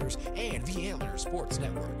Rangers, and the Antler Sports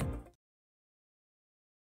Network.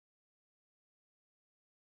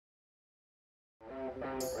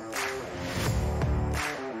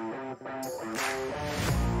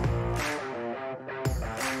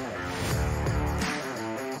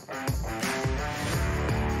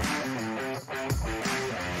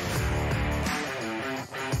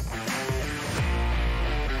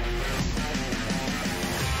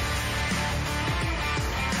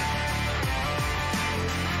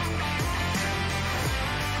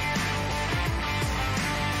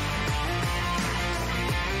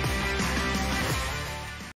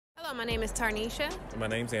 My name is Tarnisha, My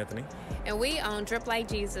name's Anthony. and we own Drip Like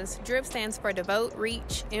Jesus. Drip stands for devote,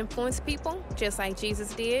 reach, influence people, just like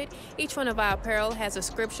Jesus did. Each one of our apparel has a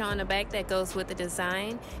scripture on the back that goes with the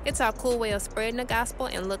design. It's our cool way of spreading the gospel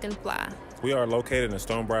and looking fly. We are located in the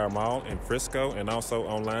Stonebriar Mall in Frisco and also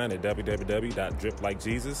online at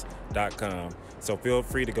www.driplikejesus.com. So feel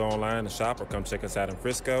free to go online and shop or come check us out in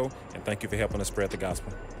Frisco, and thank you for helping us spread the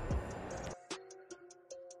gospel.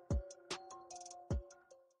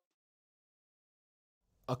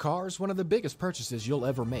 A car is one of the biggest purchases you'll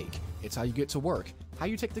ever make. It's how you get to work, how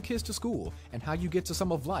you take the kids to school, and how you get to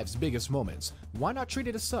some of life's biggest moments. Why not treat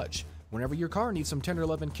it as such? Whenever your car needs some tender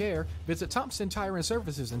love and care, visit Thompson Tire and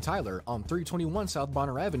Services in Tyler on 321 South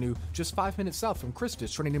Bonner Avenue, just 5 minutes south from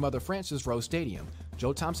Christus Trinity Mother Francis Rowe Stadium.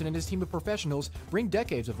 Joe Thompson and his team of professionals bring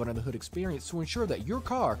decades of under-the-hood experience to ensure that your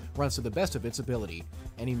car runs to the best of its ability.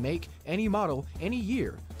 Any make, any model, any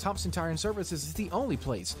year, Thompson Tire and Services is the only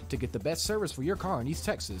place to get the best service for your car in East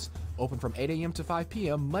Texas. Open from 8 a.m. to 5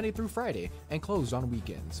 p.m. Monday through Friday and closed on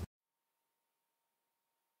weekends.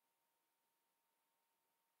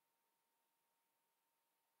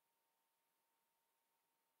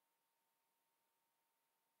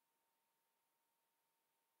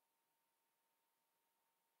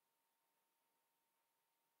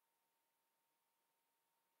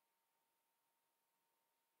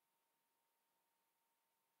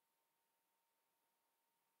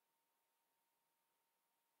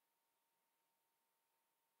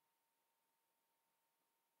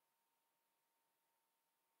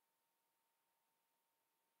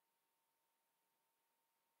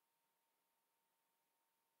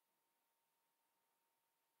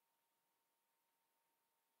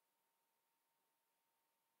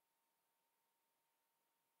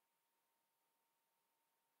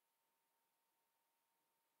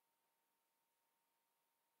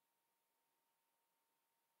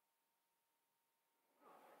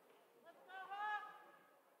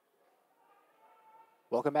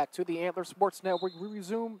 Welcome back to the Antler Sports Network. We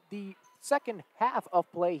resume the second half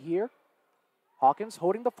of play here. Hawkins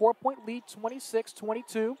holding the 4-point lead,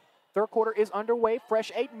 26-22. Third quarter is underway,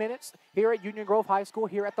 fresh 8 minutes here at Union Grove High School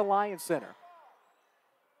here at the Lions Center.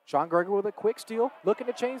 Sean Gregory with a quick steal, looking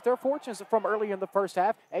to change their fortunes from early in the first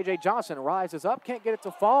half. A.J. Johnson rises up, can't get it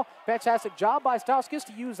to fall. Fantastic job by Stauskis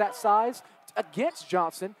to use that size against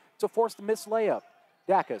Johnson to force the missed layup.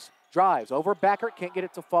 Dacus drives over Backert, can't get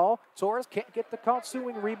it to fall. Torres can't get the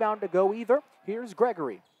ensuing rebound to go either. Here's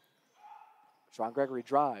Gregory. Sean Gregory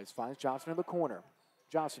drives, finds Johnson in the corner.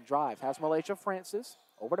 Johnson drives, has Malaysia Francis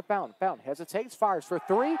over to Fountain. Fountain hesitates, fires for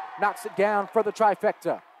three, knocks it down for the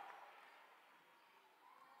trifecta.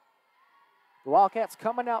 The Wildcats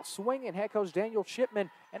coming out swinging. Head coach Daniel Shipman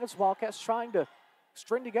and his Wildcats trying to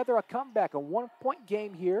string together a comeback. A 1-point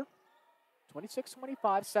game here. 26-25,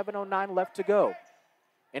 7:09 left to go.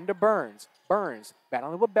 Into Burns. Burns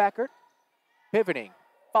battling with Backert. Pivoting.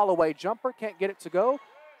 Follow-away jumper. Can't get it to go.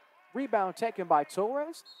 Rebound taken by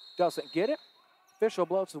Torres. Doesn't get it. Official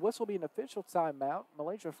blows the whistle. Be an official timeout.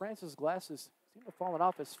 Malaysia Francis' glasses seem to have fallen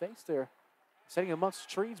off his face there. Sitting amongst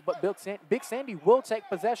trees, but Big Sandy will take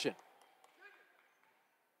possession.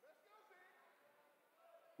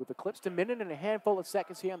 With eclipsed a minute and a handful of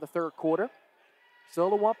seconds here in the third quarter.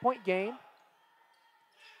 Still a 1-point game.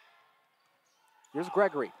 Here's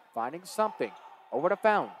Gregory finding something. Over to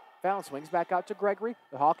Fountain. Fountain swings back out to Gregory.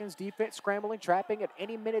 The Hawkins defense scrambling, trapping at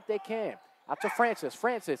any minute they can. Out to Francis.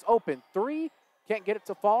 Francis open three. Can't get it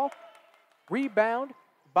to fall. Rebound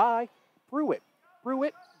by Pruitt.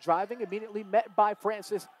 Pruitt driving, immediately met by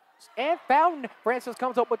Francis and Fountain. Francis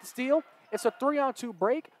comes up with the steal. It's a 3-on-2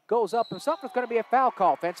 break. Goes up himself. It's going to be a foul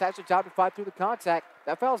call. Fantastic job to fight through the contact.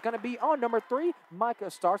 That foul is going to be on number 3, Micah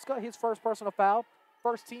Starska. His first personal foul.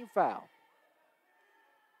 First team foul.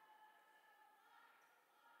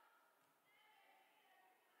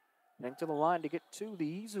 Heading to the line to get to the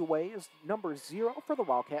easy way is number 0 for the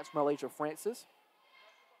Wildcats, Malaysia Francis.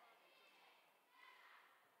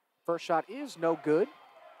 First shot is no good.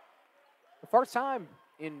 The first time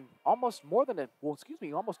in almost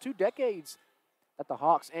almost 2 decades that the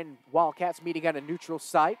Hawks and Wildcats meeting at a neutral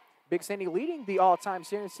site. Big Sandy leading the all-time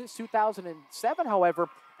series since 2007, however,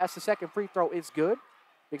 as the second free throw is good.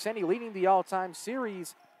 Big Sandy leading the all-time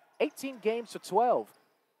series 18 games to 12.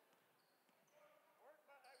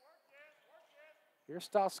 Here's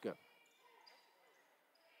Starska.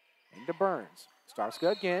 Into Burns.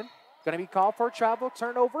 Starska again. Going to be called for a travel,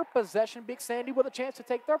 turnover, possession. Big Sandy with a chance to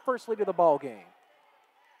take their first lead of the ball game.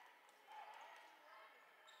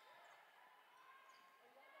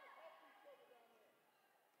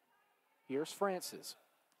 Here's Francis.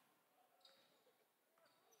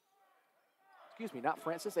 Excuse me, not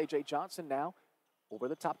Francis. A.J. Johnson now over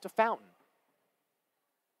the top to Fountain.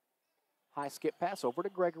 High skip pass over to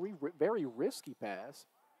Gregory. Very risky pass.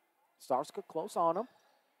 Starska close on him.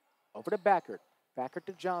 Over to Backert. Backert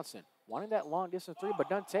to Johnson. Wanting that long distance three, but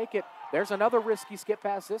doesn't take it. There's another risky skip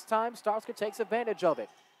pass this time. Starska takes advantage of it.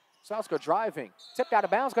 Starska driving. Tipped out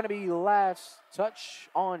of bounds. Going to be last touch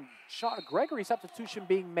on Sean Gregory. Substitution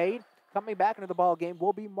being made. Coming back into the ball game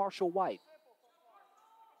will be Marshall White.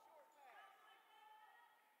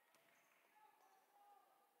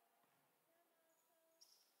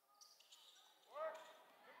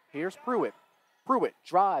 Here's Pruitt. Pruitt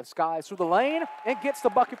drives, skies through the lane, and gets the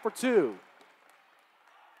bucket for 2.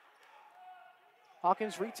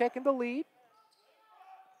 Hawkins retaking the lead.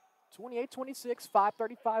 28-26,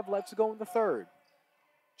 5:35 left to go in the third.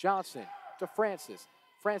 Johnson to Francis.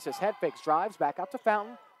 Francis head fakes, drives, back out to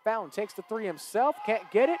Fountain. Fountain takes the three himself,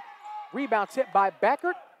 can't get it. Rebound tip by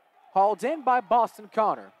Backert, hauled in by Boston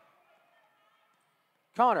Connor.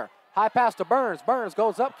 Connor, high pass to Burns. Burns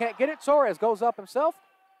goes up, can't get it. Torres goes up himself,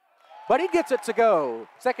 but he gets it to go.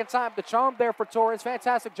 Second time the charm there for Torres.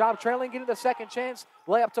 Fantastic job trailing, getting the second chance.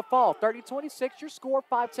 Layup to fall. 30-26, your score,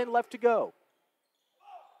 5:10 left to go.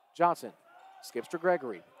 Johnson skips to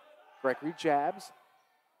Gregory. Gregory jabs.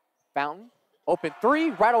 Fountain, open three,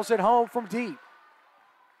 rattles it home from deep.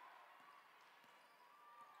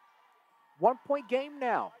 1-point game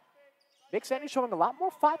now. Big Sandy showing a lot more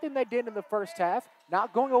fight than they did in the first half.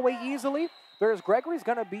 Not going away easily. There's Gregory's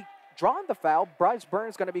going to be drawing the foul. Bryce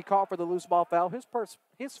Burns going to be called for the loose ball foul.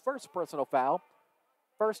 His first personal foul.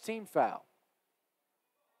 First team foul.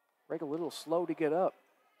 Greg a little slow to get up.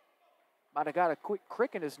 Might have got a quick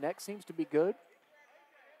crick in his neck. Seems to be good.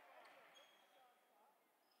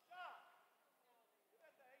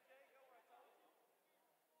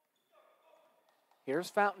 Here's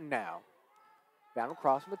Fountain now. Fountain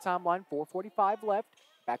crossing the timeline, 4:45 left.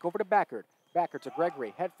 Back over to Backert. Backert to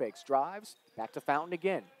Gregory. Head fakes, drives. Back to Fountain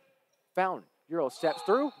again. Fountain Euro steps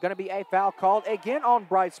through. Going to be a foul called again on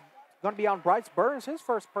Bryce. Going to be on Bryce Burns, his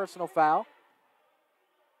first personal foul.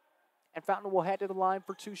 And Fountain will head to the line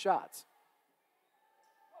for 2 shots.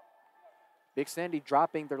 Big Sandy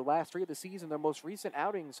dropping their last 3 of the season, their most recent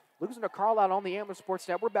outings, losing to Carlisle on the Antler Sports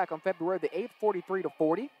Network back on February the 8th,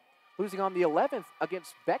 43-40. Losing on the 11th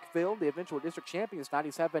against Beckville, the eventual district champions,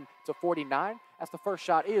 97-49. As the first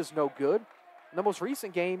shot is no good. And the most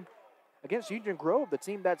recent game against Union Grove, the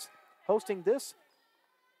team that's hosting this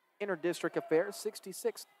inter-district affair,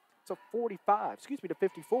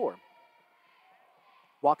 66-54.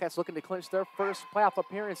 Wildcats looking to clinch their first playoff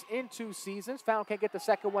appearance in 2 seasons. Fountain can't get the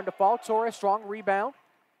second one to fall. Torres, strong rebound.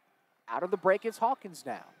 Out of the break is Hawkins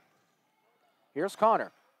now. Here's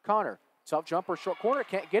Connor. Connor, tough jumper, short corner,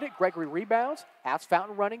 can't get it. Gregory rebounds. Has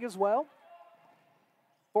Fountain running as well.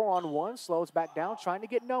 4-on-1, slows back down, trying to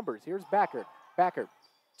get numbers. Here's Backert. Backert,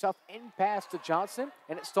 tough in pass to Johnson,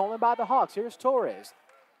 and it's stolen by the Hawks. Here's Torres.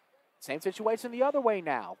 Same situation the other way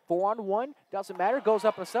now. 4-on-1, doesn't matter, goes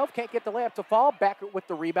up himself, can't get the layup to fall. Backert with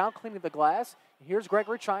the rebound, cleaning the glass. Here's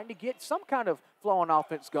Gregory trying to get some kind of flow on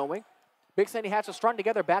offense going. Big Sandy has to strung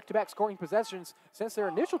together back-to-back scoring possessions since their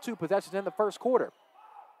initial 2 possessions in the first quarter.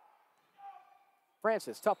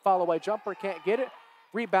 Francis, tough follow-away jumper, can't get it.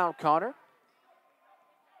 Rebound Connor.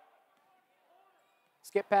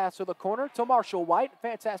 Skip pass to the corner to Marshall White.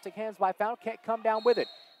 Fantastic hands by Fountain, can't come down with it.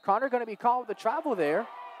 Connor going to be called with the travel there.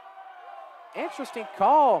 Interesting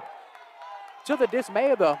call, to the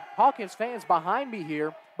dismay of the Hawkins fans behind me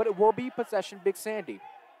here, but it will be possession Big Sandy.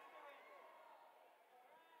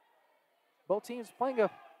 Both teams playing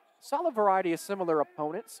a solid variety of similar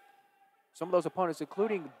opponents. Some of those opponents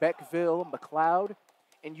including Beckville, McLeod,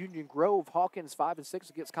 and Union Grove. Hawkins 5-6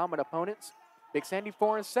 against common opponents. Big Sandy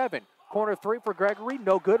 4-7. Corner 3 for Gregory,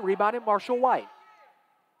 no good. Rebounded Marshall White.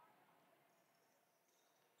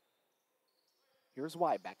 Here's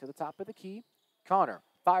White, back to the top of the key. Connor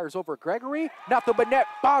fires over Gregory. Nothing but net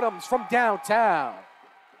bottoms from downtown.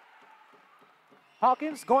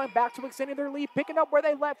 Hawkins going back to extending their lead, picking up where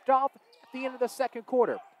they left off at the end of the second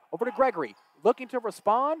quarter. Over to Gregory, looking to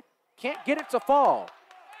respond. Can't get it to fall.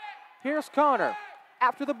 Here's Connor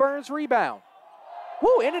after the Burns rebound.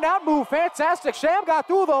 Woo, in and out move, fantastic. Sham got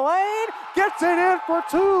through the lane, gets it in for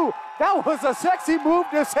 2. That was a sexy move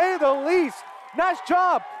to say the least. Nice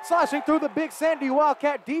job slashing through the Big Sandy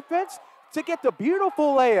Wildcat defense to get the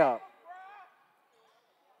beautiful layup.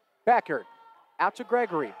 Backert out to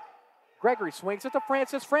Gregory. Gregory swings it to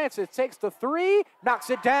Francis. Francis takes the 3, knocks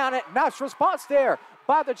it down. Nice response there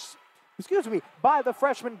by the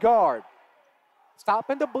freshman guard.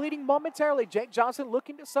 Stopping the bleeding momentarily. Jake Johnson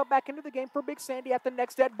looking to sub back into the game for Big Sandy at the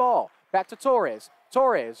next dead ball. Back to Torres.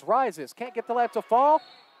 Torres rises, can't get the layup to fall.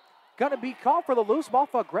 Gonna be called for the loose ball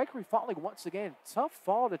for Gregory falling once again. Tough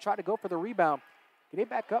fall to try to go for the rebound. Get it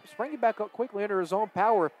back up, spring it back up quickly under his own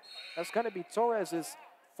power. That's gonna be Torres'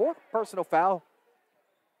 4th personal foul.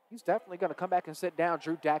 He's definitely gonna come back and sit down.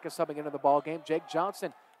 Drew Dacus subbing into the ball game. Jake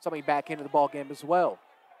Johnson subbing back into the ball game as well.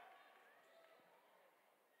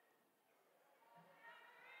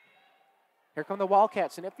 Here come the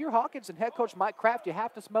Wildcats, and if you're Hawkins and head coach Mike Kraft, you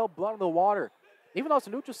have to smell blood in the water. Even though it's a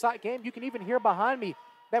neutral site game, you can even hear behind me,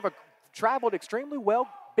 they have traveled extremely well.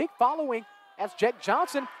 Big following as Jake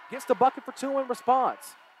Johnson gets the bucket for 2 in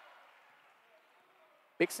response.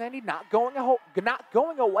 Big Sandy not going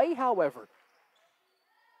away, however.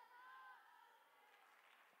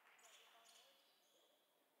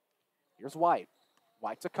 Here's White.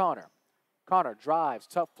 White to Connor. Connor drives,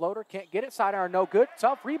 tough floater, can't get it. Side iron, no good.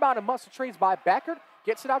 Tough rebound and muscle trees by Backert.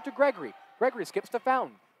 Gets it out to Gregory. Gregory skips to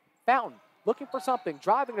Fountain. Fountain looking for something.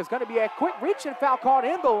 Driving, there's going to be a quick reach and foul called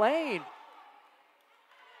in the lane.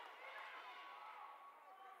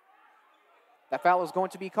 That foul is going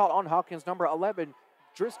to be called on Hawkins, number 11,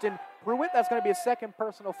 Tristan Pruitt. That's going to be a 2nd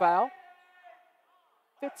personal foul.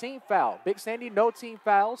 15th foul. Big Sandy, no team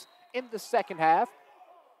fouls in the second half.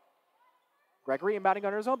 Gregory inbounding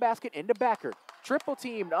under his own basket into Backert. Triple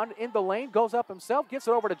teamed in the lane, goes up himself, gets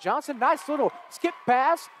it over to Johnson. Nice little skip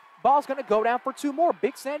pass. Ball's going to go down for 2 more.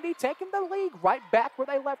 Big Sandy taking the lead right back where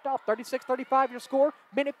they left off. 36-35 your score.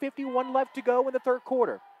 Minute 51 left to go in the third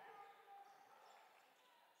quarter.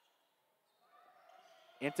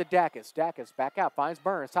 Into Dacus. Dacus back out, finds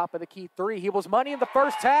Burns. Top of the key 3. He was money in the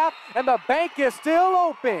first half, and the bank is still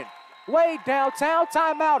open. Way downtown,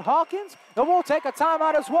 timeout Hawkins, and we'll take a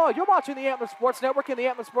timeout as well. You're watching the Antler Sports Network and the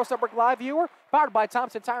Antler Sports Network live viewer, powered by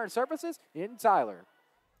Thompson Tire and Services in Tyler.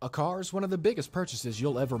 A car is one of the biggest purchases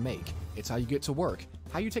you'll ever make. It's how you get to work,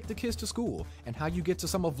 how you take the kids to school, and how you get to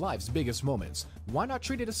some of life's biggest moments. Why not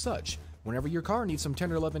treat it as such? Whenever your car needs some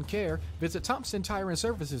tender love and care, visit Thompson Tire and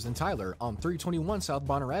Services in Tyler on 321 South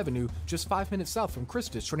Bonner Avenue, just 5 minutes south from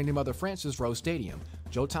Christus Trinity Mother Frances Rose Stadium.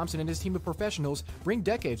 Joe Thompson and his team of professionals bring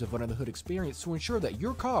decades of under-the-hood experience to ensure that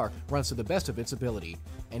your car runs to the best of its ability.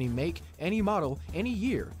 Any make, any model, any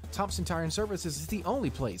year, Thompson Tire and Services is the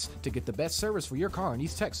only place to get the best service for your car in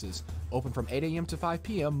East Texas. Open from 8 a.m. to 5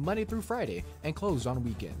 p.m. Monday through Friday and closed on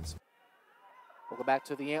weekends. Welcome back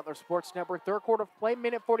to the Antler Sports Network. Third quarter of play,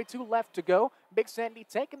 minute 42 left to go. Big Sandy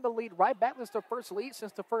taking the lead right back. This is their first lead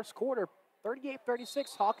since the first quarter.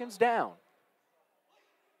 38-36, Hawkins down.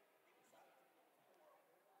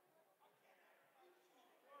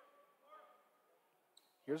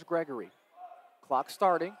 Here's Gregory. Clock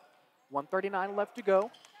starting. 1:39 left to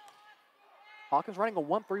go. Hawkins running a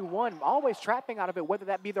 1-3-1, always trapping out of it, whether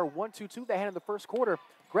that be their 1-2-2 they had in the first quarter.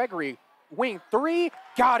 Gregory, wing three,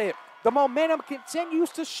 got it. The momentum continues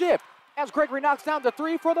to shift as Gregory knocks down the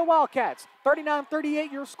three for the Wildcats.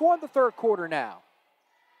 39-38, your score in the third quarter now.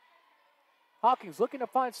 Hawkins looking to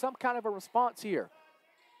find some kind of a response here.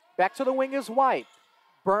 Back to the wing is White.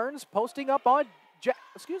 Burns posting up on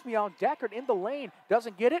Deckard in the lane.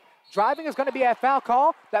 Doesn't get it. Driving is going to be a foul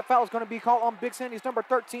call. That foul is going to be called on Big Sandy's number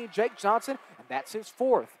 13, Jake Johnson, and that's his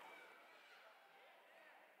fourth.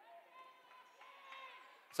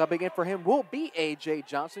 Subbing in for him will be A.J.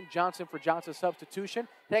 Johnson. Johnson for Johnson's substitution.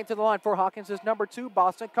 Heading to the line for Hawkins is number 2,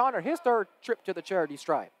 Boston Connor. His third trip to the charity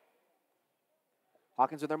stripe.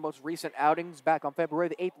 Hawkins in their most recent outings back on February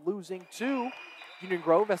the 8th, losing to Union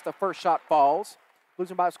Grove as the first shot falls.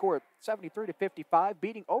 Losing by a score of 73-55,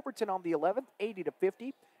 beating Overton on the 11th,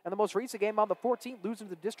 80-50. And the most recent game on the 14th, losing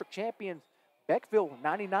to the district champion Beckville,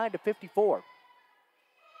 99-54.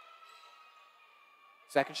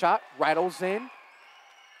 Second shot, rattles in.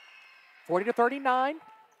 40-39.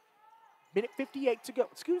 Minute 58 to go.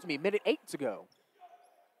 Minute 8 to go.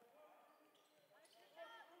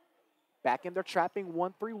 Back in there trapping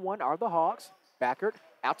 1-3-1 are the Hawks. Backert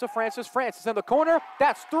out to Francis. Francis in the corner.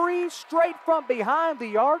 That's three straight from behind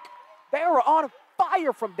the arc. They were on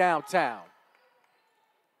fire from downtown.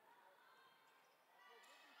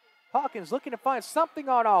 Hawkins looking to find something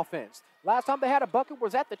on offense. Last time they had a bucket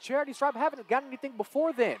was at the charity stripe. Haven't got anything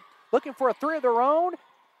before then. Looking for a three of their own.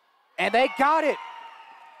 And they got it.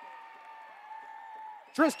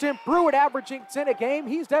 Tristan Pruitt averaging 10 a game.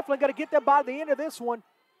 He's definitely going to get them by the end of this one.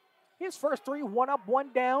 His first three, one up,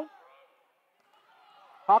 one down.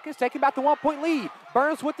 Hawkins taking back the 1-point lead.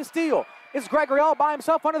 Burns with the steal. It's Gregory all by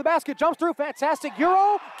himself under the basket. Jumps through. Fantastic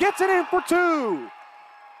Euro. Gets it in for two.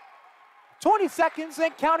 20 seconds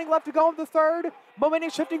and counting left to go in the third. Momentum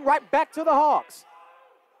shifting right back to the Hawks.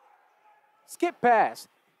 Skip pass.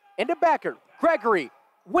 Into Becker. Gregory.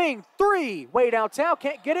 Wing three. Way downtown.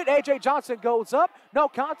 Can't get it. A.J. Johnson goes up. No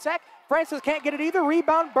contact. Francis can't get it either.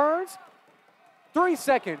 Rebound Burns. 3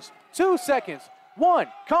 seconds. 2 seconds. 1.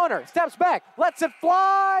 Connor steps back. Lets it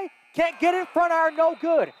fly. Can't get it. Front iron no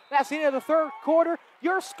good. That's the end of the third quarter.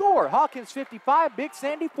 Your score. Hawkins 55. Big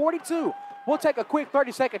Sandy 42. We'll take a quick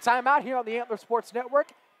 30-second timeout here on the Antler Sports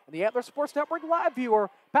Network and the Antler Sports Network live viewer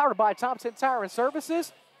powered by Thompson Tire and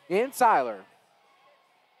Services in Tyler.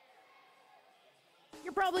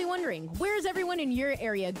 You're probably wondering, where's everyone in your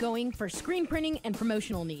area going for screen printing and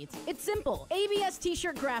promotional needs? It's simple. ABS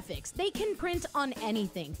T-shirt graphics. They can print on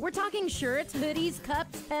anything. We're talking shirts, hoodies,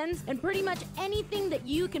 cups, pens, and pretty much anything that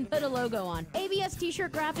you can put a logo on. ABS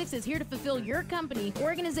T-shirt graphics is here to fulfill your company,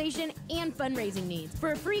 organization, and fundraising needs.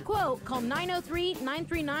 For a free quote, call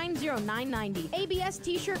 903-939-0990. ABS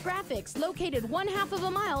T-shirt graphics, located 1/2 of a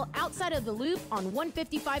mile outside of the Loop on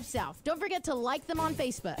 155 South. Don't forget to like them on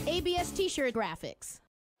Facebook. ABS T-shirt graphics.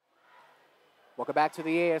 Welcome back to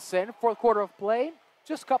the ASN. Fourth quarter of play,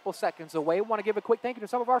 just a couple seconds away. Want to give a quick thank you to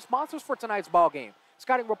some of our sponsors for tonight's ball game.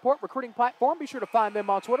 Scouting Report recruiting platform. Be sure to find them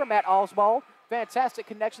on Twitter. Matt Oswald. Fantastic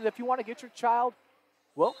connections if you want to get your child,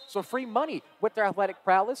 well, some free money with their athletic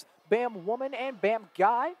prowess. Bam Woman and Bam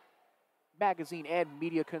Guy. Magazine and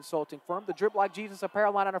media consulting firm. The Drip Like Jesus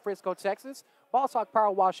Apparel line out of Frisco, Texas. Ball Talk Power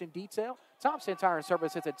Wash and Detail. Thompson Tire and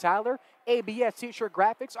Services in Tyler. ABS T-shirt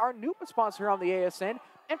graphics, our new sponsor here on the ASN.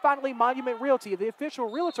 And finally, Monument Realty, the official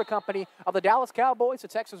realtor company of the Dallas Cowboys, the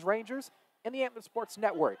Texas Rangers, and the Antler Sports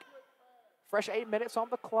Network. Fresh 8 minutes on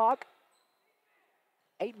the clock.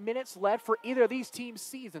 8 minutes left for either of these teams'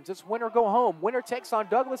 seasons. It's win or go home. Winner takes on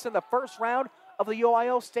Douglas in the first round of the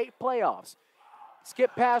UIL state playoffs.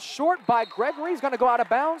 Skip pass short by Gregory. He's going to go out of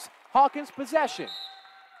bounds. Hawkins possession.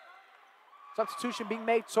 Substitution being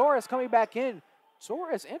made. Torres coming back in.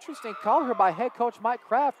 Torres, interesting call here by head coach Mike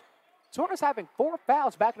Kraft. Torres having 4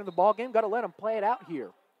 fouls back into the ball game. Got to let him play it out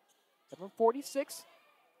here. 7:46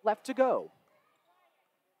 left to go.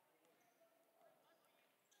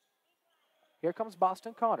 Here comes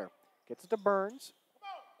Boston Connor. Gets it to Burns.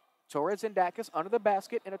 Torres and Dacus under the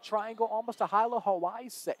basket in a triangle, almost a high-low Hawaii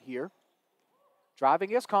set here.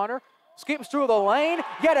 Driving is Connor. Skips through the lane.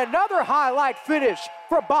 Yet another highlight finish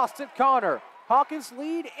for Boston Connor. Hawkins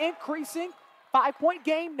lead increasing. 5-point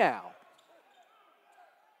game now.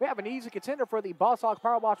 We have an easy contender for the Boss Hog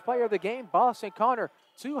Power Watch Player of the Game, Boston Connor.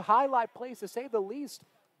 2 highlight plays to say the least.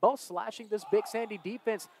 Both slashing this Big Sandy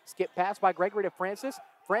defense. Skip pass by Gregory to Francis.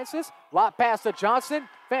 Francis, lot pass to Johnson.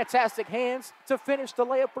 Fantastic hands to finish the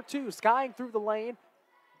layup for 2. Skying through the lane.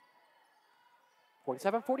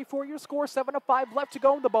 47-44 your score. 7-5 left to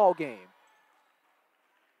go in the ball game.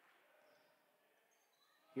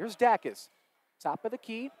 Here's Dacus. Top of the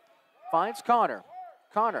key. Finds Connor.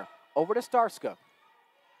 Connor over to Starska.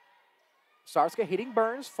 Starska hitting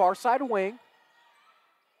Burns. Far side wing.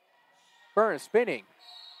 Burns spinning.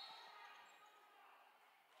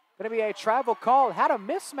 Going to be a travel call. Had a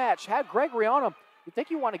mismatch. Had Gregory on him. You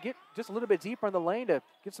think you want to get just a little bit deeper in the lane to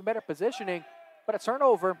get some better positioning. But a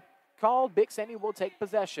turnover called. Big Sandy will take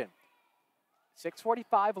possession.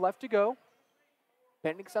 6:45 left to go.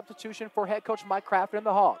 Pending substitution for head coach Mike Craft and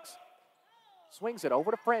the Hawks. Swings it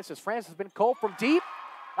over to Francis. Francis has been cold from deep.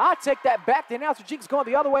 I take that back. The announcer Jinx going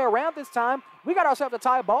the other way around this time. We got ourselves a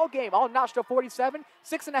tie ball game. All notched to 47.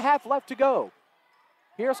 6.5 left to go.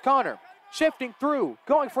 Here's Connor. Shifting through.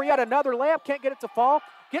 Going for yet another layup. Can't get it to fall.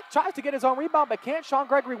 Tries to get his own rebound, but can't. Sean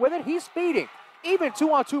Gregory with it. He's speeding. Even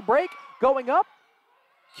 2-on-2 break. Going up.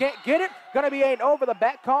 Can't get it. Going to be an over the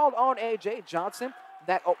back call on A.J. Johnson.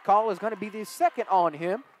 That call is going to be the second on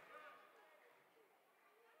him.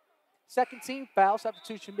 Second team foul.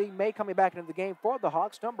 Substitution being made coming back into the game for the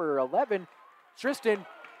Hawks. Number 11, Tristan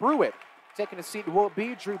Brewitt. Taking a seat will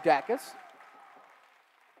be Drew Dacus.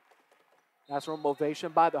 Nice room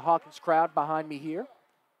ovation by the Hawkins crowd behind me here.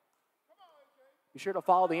 Be sure to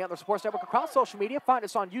follow the Antler Sports Network across social media. Find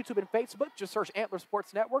us on YouTube and Facebook. Just search Antler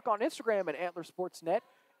Sports Network. On Instagram at Antler Sports Net.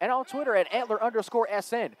 And on Twitter at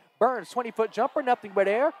Antler_SN. Burns, 20-foot jumper, nothing but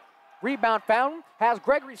air. Rebound Fountain has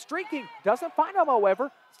Gregory streaking. Doesn't find him,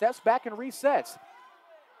 however. Steps back and resets.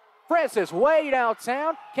 Francis way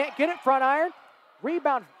downtown. Can't get it, front iron.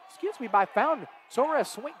 Rebound, by Fountain. Torres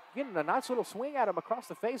swing, getting a nice little swing at him across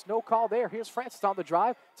the face. No call there. Here's Francis on the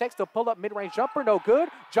drive. Takes the pull-up mid-range jumper. No good.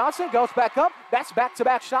 Johnson goes back up. That's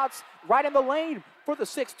back-to-back shots right in the lane for the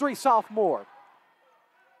 6'3 sophomore.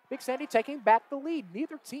 Big Sandy taking back the lead.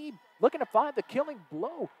 Neither team looking to find the killing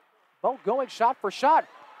blow. Both going shot for shot.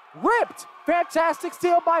 Ripped! Fantastic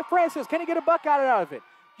steal by Francis. Can he get a buck out of it?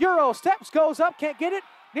 Euro steps, goes up, can't get it.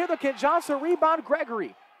 Neither can Johnson. Rebound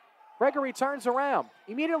Gregory. Gregory turns around.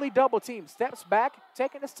 Immediately double team. Steps back,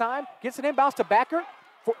 taking his time. Gets an inbounds to Backer.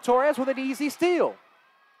 Torres with an easy steal.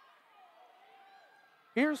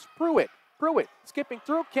 Here's Pruitt. Pruitt skipping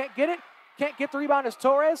through, can't get it. Can't get the rebound as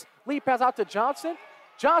Torres. Lead pass out to Johnson.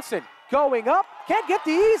 Johnson going up. Can't get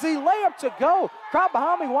the easy layup to go. Crowd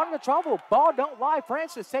behind me wanting to trouble. Ball don't lie.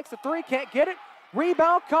 Francis takes the 3. Can't get it.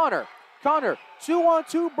 Rebound Connor. Connor,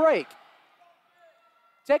 2-on-2 break.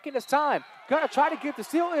 Taking his time. Gonna try to get the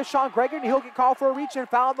steal is Sean Gregory, and he'll get called for a reach and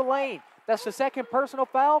foul in the lane. That's the second personal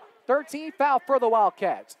foul. 13th foul for the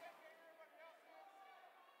Wildcats.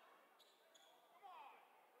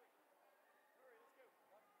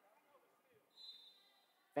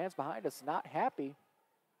 Fans behind us not happy.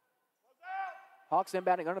 Hawks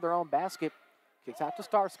inbounding under their own basket. Kicks out to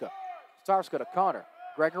Starska. Starska to Connor.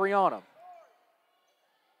 Gregory on him.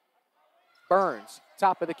 Burns,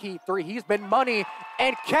 top of the key 3. He's been money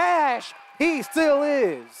and cash. He still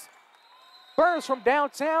is. Burns from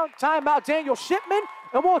downtown. Timeout Daniel Shipman.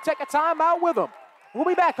 And we'll take a timeout with him. We'll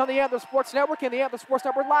be back on the Antler Sports Network and the Antler Sports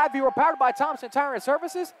Network Live viewer powered by Thompson Tire and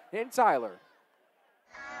Services in Tyler.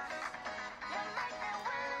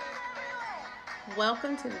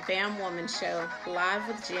 Welcome to the BAM Woman Show, live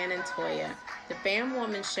with Jen and Toya. The BAM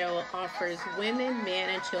Woman Show offers women, men,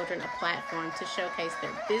 and children a platform to showcase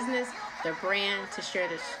their business, their brand, to share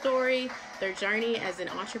their story, their journey as an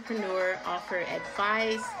entrepreneur, offer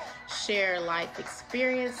advice, share life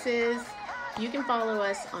experiences. You can follow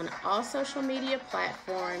us on all social media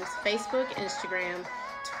platforms, Facebook, Instagram,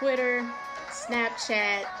 Twitter,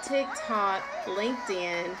 Snapchat, TikTok,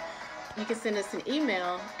 LinkedIn. You can send us an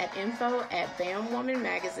email at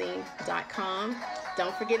info@bamwomanmagazine.com.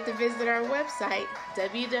 Don't forget to visit our website,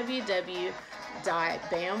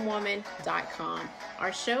 www.bamwoman.com.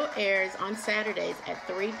 Our show airs on Saturdays at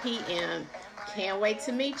 3 p.m. Can't wait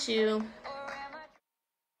to meet you.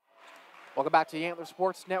 Welcome back to the Antler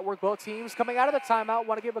Sports Network. Both teams coming out of the timeout.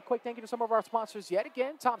 Want to give a quick thank you to some of our sponsors yet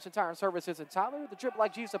again. Thompson Tire and Services in Tyler, the Drip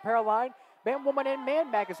Like Jesus Apparel line, BAM Woman and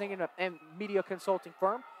Man Magazine and media consulting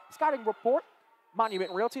firm, Scouting Report,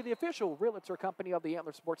 Monument Realty, the official realtor company of the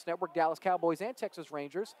Antler Sports Network, Dallas Cowboys and Texas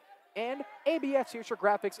Rangers, and ABS T-shirt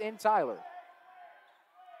graphics in Tyler.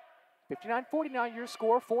 59-49 your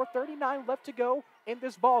score, 4:39 left to go in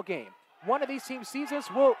this ball game. One of these team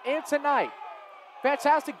seasons will end tonight.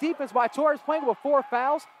 Fantastic defense by Torres, playing with 4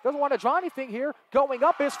 fouls. Doesn't want to draw anything here. Going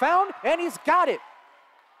up is found, and he's got it.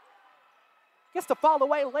 Gets the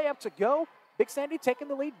follow-away layup to go. Big Sandy taking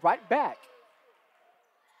the lead right back.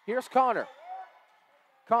 Here's Connor.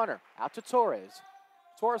 Connor out to Torres.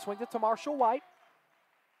 Torres swings it to Marshall White.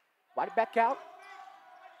 White back out.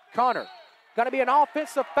 Connor, going to be an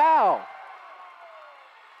offensive foul.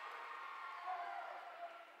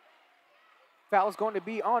 Foul is going to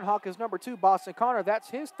be on Hawkins number 2, Boston Connor. That's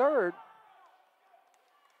his third.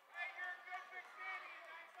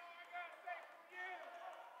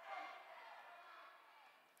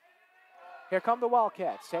 Here come the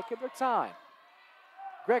Wildcats, taking their time.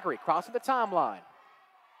 Gregory crossing the timeline.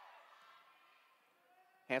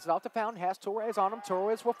 Hands it off to Fountain, has Torres on him.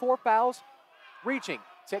 Torres with 4 fouls. Reaching,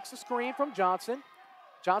 takes the screen from Johnson.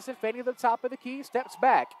 Johnson fading to the top of the key, steps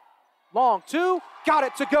back. Long 2, got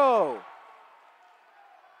it to go.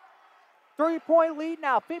 3-point lead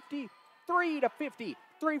now, 53-50.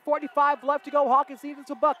 3:45 left to go. Hawkins needs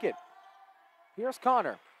a bucket. Here's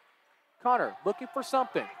Connor. Connor looking for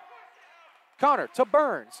something. Connor to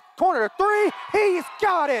Burns. Corner 3, he's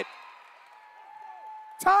got it.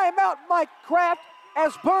 Timeout, Mike Kraft,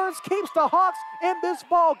 as Burns keeps the Hawks in this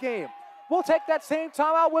ball game. We'll take that same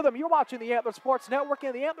timeout with him. You're watching the Antler Sports Network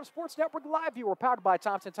and the Antler Sports Network Live Viewer, powered by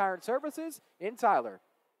Thompson Tire and Services in Tyler.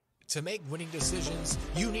 To make winning decisions,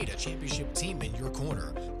 you need a championship team in your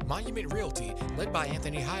corner. Monument Realty, led by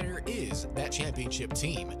Anthony Hyder, is that championship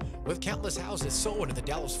team. With countless houses sold in the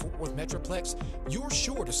Dallas-Fort Worth Metroplex, you're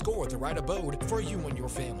sure to score the right abode for you and your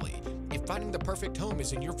family. If finding the perfect home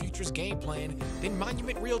is in your future's game plan, then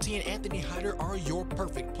Monument Realty and Anthony Hyder are your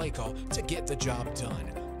perfect play call to get the job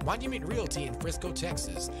done. Monument Realty in Frisco,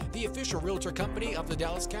 Texas, the official realtor company of the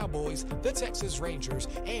Dallas Cowboys, the Texas Rangers,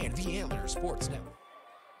 and the Antler Sports Network.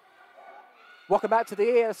 Welcome back to the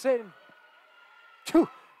ASN.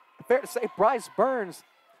 Fair to say, Bryce Burns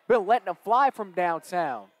been letting them fly from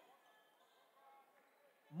downtown.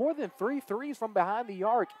 More than 3 threes from behind the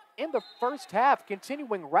arc in the first half,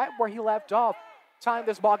 continuing right where he left off. Tying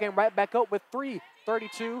this ball game right back up with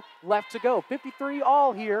 3:32 left to go. 53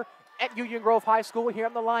 all here at Union Grove High School here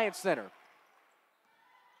in the Lions Center.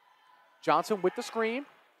 Johnson with the screen.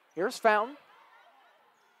 Here's Fountain.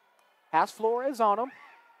 Has Flores on him.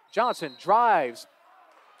 Johnson drives.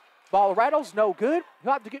 Ball rattles, no good.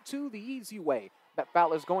 He'll have to get to the easy way. That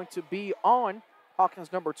foul is going to be on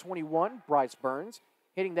Hawkins number 21, Bryce Burns,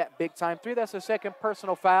 hitting that big time 3. That's the second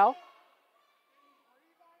personal foul.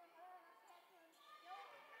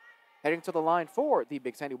 Heading to the line for the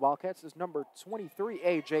Big Sandy Wildcats is number 23,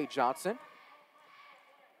 A.J. Johnson.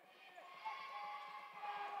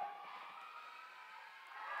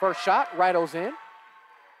 First shot, rattles in.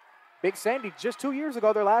 Big Sandy, just 2 years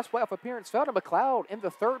ago, their last playoff appearance, fell to McLeod in the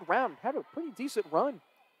 3rd round. Had a pretty decent run.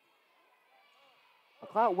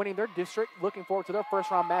 McLeod winning their district, looking forward to their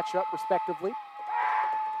first-round matchup, respectively.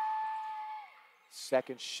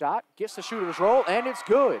 Second shot, gets the shooter's roll, and it's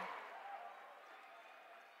good.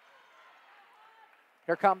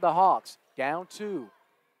 Here come the Hawks, down 2.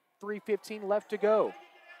 3:15 left to go.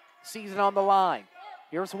 Season on the line.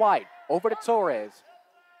 Here's White, over to Torres.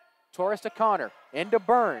 Torres to Connor, into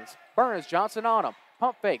Burns. Burns, Johnson on him.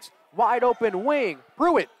 Pump fakes, wide open wing.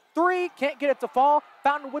 Pruitt, 3, can't get it to fall.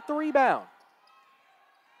 Fountain with the rebound.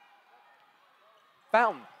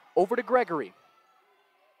 Fountain, over to Gregory.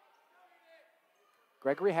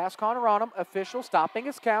 Gregory has Connor on him. Official stopping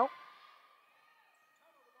his count.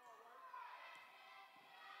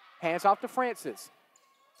 Hands off to Francis.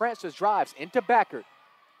 Francis drives into Backert.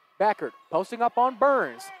 Backert posting up on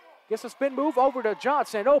Burns. Gets a spin move over to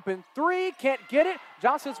Johnson. Open 3, can't get it.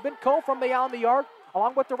 Johnson's been cold from beyond the arc,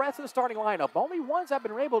 along with the rest of the starting lineup. Only ones that have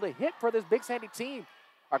been able to hit for this Big Sandy team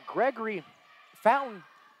are Gregory, Fountain,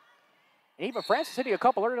 and even Francis hitting a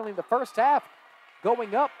couple early in the first half.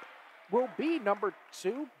 Going up will be number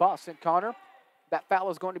 2, Boston Connor. That foul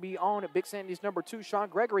is going to be on at Big Sandy's number 2, Sean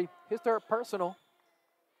Gregory, his 3rd personal.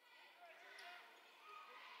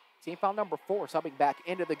 Team foul number 4, subbing back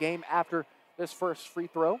into the game after this first free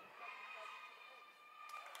throw.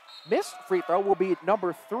 Missed free throw will be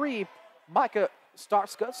number 3, Micah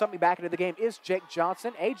Starska. Subbing back into the game is Jake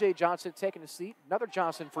Johnson. A.J. Johnson taking a seat. Another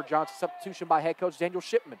Johnson for Johnson. Substitution by head coach Daniel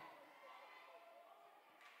Shipman.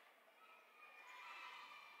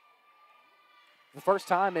 The first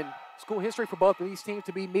time in school history for both of these teams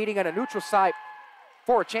to be meeting at a neutral site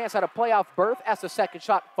for a chance at a playoff berth as the second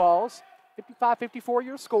shot falls. 55-54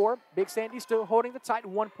 your score. Big Sandy still holding the tight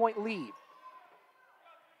 1-point lead.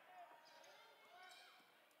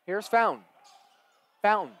 Here's Fountain.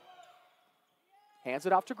 Fountain hands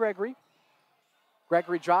it off to Gregory.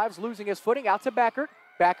 Gregory drives, losing his footing, out to Backert.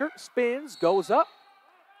 Backert spins, goes up.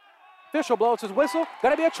 Official blows his whistle.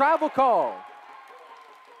 Gonna be a travel call.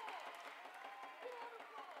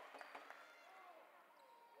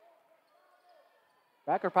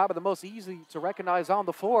 Backert probably the most easy to recognize on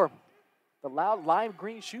the floor. The loud lime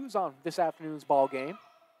green shoes on this afternoon's ball game.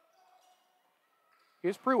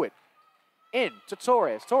 Here's Pruitt. In to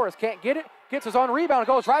Torres. Torres can't get it. Gets his own rebound.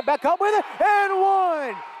 Goes right back up with it. And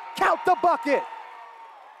one. Count the bucket.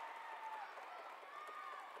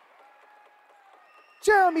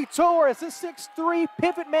 Jeremy Torres, the 6'3"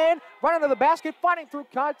 pivot man, right under the basket, fighting through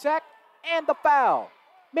contact and the foul.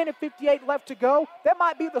 Minute 58 left to go. That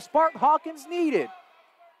might be the spark Hawkins needed.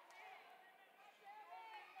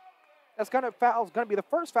 That's going to be the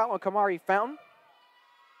first foul on Kamari Fountain.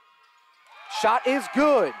 Shot is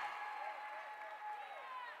good.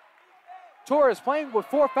 Torres playing with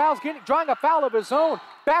 4 fouls, drawing a foul of his own.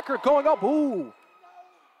 Backer going up. Ooh,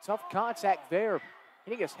 tough contact there.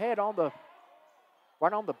 Hitting his head on the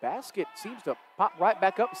right on the basket. Seems to pop right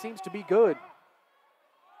back up. Seems to be good.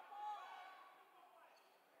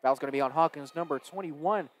 Foul's going to be on Hawkins, number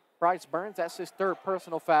 21, Bryce Burns. That's his 3rd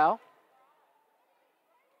personal foul.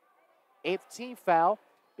 8th team foul.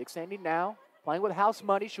 Big Sandy now playing with house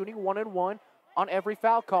money, shooting 1-and-1 on every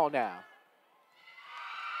foul call now.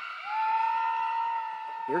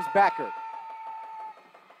 Here's Backer.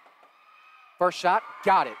 First shot,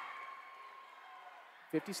 got it.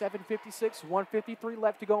 57-56, 1:53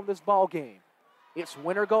 left to go in this ball game. It's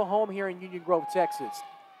win or go home here in Union Grove, Texas.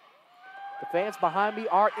 The fans behind me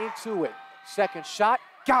are into it. Second shot,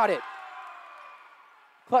 got it.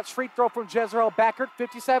 Clutch free throw from Jezreel Backert,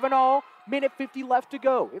 57-all. Minute 50 left to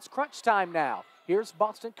go. It's crunch time now. Here's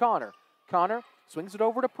Boston Connor. Connor swings it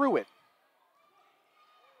over to Pruitt.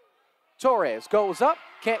 Torres goes up,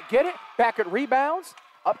 can't get it. Backert rebounds,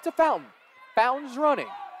 up to Fountain. Fountain's running.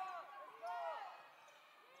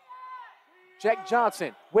 Jack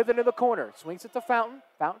Johnson with it in the corner. Swings it to Fountain.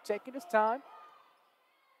 Fountain taking his time.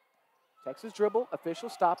 Texas dribble. Official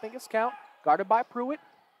stopping his count. Guarded by Pruitt.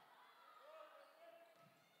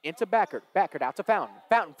 Into Backert. Backert out to Fountain.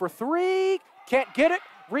 Fountain for 3. Can't get it.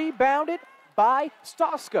 Rebounded by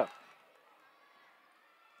Stoska.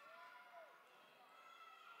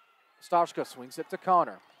 Stoska swings it to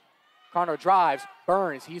Connor. Connor drives.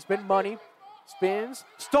 Burns. He's been money. Spins.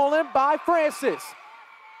 Stolen by Francis.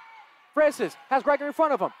 Francis has Gregory in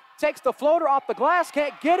front of him. Takes the floater off the glass.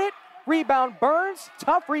 Can't get it. Rebound Burns.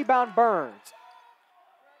 Tough rebound Burns.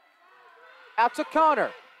 Out to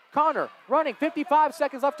Connor. Connor running. 55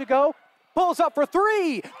 seconds left to go. Pulls up for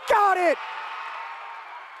 3. Got it.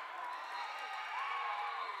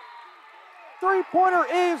 3-pointer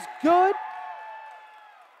is good.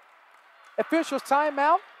 Officials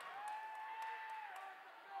timeout.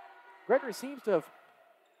 Gregory seems to have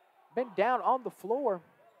been down on the floor.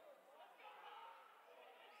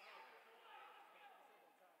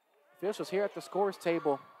 Officials here at the scores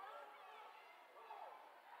table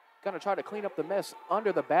going to try to clean up the mess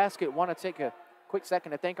under the basket. Want to take a quick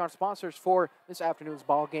second to thank our sponsors for this afternoon's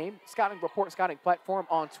ball game. Scouting Report Scouting Platform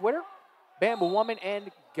on Twitter. Bamboo Woman and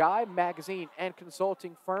Guy Magazine and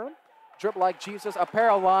Consulting Firm. Drip Like Jesus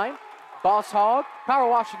Apparel Line. Boss Hog, Power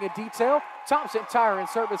Washing and Detail, Thompson Tire and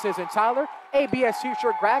Services in Tyler, ABS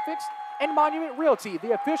T-Shirt Graphics, and Monument Realty,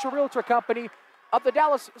 the official realtor company of the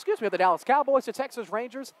Dallas Cowboys, the Texas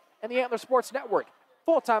Rangers, and the Antler Sports Network.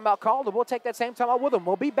 Full timeout called, and we'll take that same timeout with them.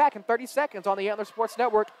 We'll be back in 30 seconds on the Antler Sports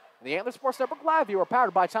Network. And the Antler Sports Network Live View are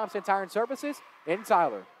powered by Thompson Tire and Services in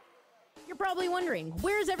Tyler. You're probably wondering,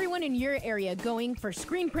 where's everyone in your area going for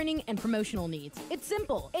screen printing and promotional needs? It's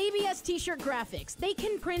simple. ABS T-Shirt Graphics. They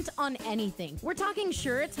can print on anything. We're talking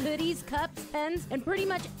shirts, hoodies, cups, pens, and pretty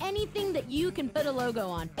much anything that you can put a logo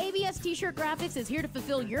on. ABS T-Shirt Graphics is here to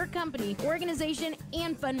fulfill your company, organization,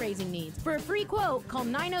 and fundraising needs. For a free quote, call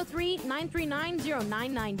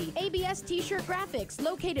 903-939-0990. ABS T-Shirt Graphics,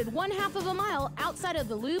 located 1/2 of a mile outside of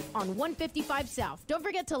the Loop on 155 South. Don't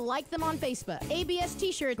forget to like them on Facebook. ABS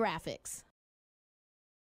T-Shirt Graphics.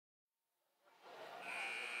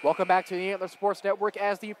 Welcome back to the Antler Sports Network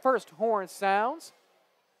as the first horn sounds.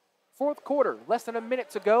 Fourth quarter, less than a minute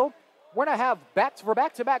to go. We're going to have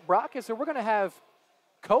back-to-back broadcasts, so we're going to have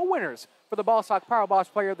co-winners for the Ball Sock Power Boss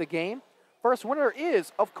Player of the Game. First winner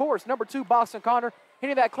is, of course, number 2, Boston Connor,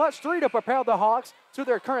 hitting that clutch three to propel the Hawks to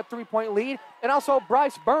their current 3-point lead. And also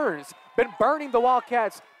Bryce Burns, been burning the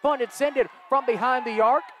Wildcats, fun intended from behind the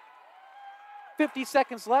arc. 50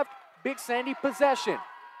 seconds left, Big Sandy possession.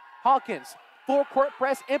 Hawkins, full court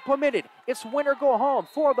press implemented. It's winner go home.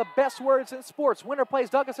 Four of the best words in sports. Winner plays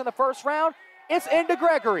Douglas in the first round. It's into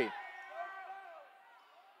Gregory.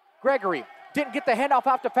 Gregory didn't get the handoff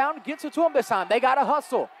out to Fountain, gets it to him this time. They got to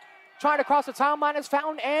hustle. Trying to cross the timeline is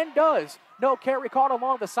Fountain and does. No carry called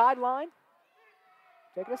along the sideline.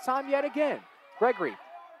 Taking his time yet again. Gregory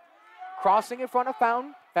crossing in front of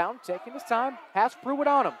Fountain. Fountain taking his time, has Pruitt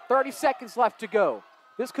on him. 30 seconds left to go.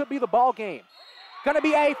 This could be the ball game. Going to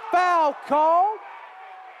be a foul call.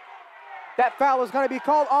 That foul is going to be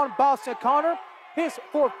called on Boston Connor. His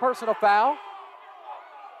fourth personal foul.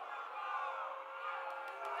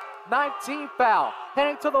 19th foul.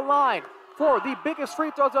 Heading to the line for the biggest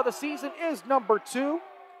free throws of the season is number 2.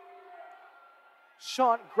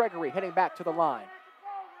 Sean Gregory heading back to the line.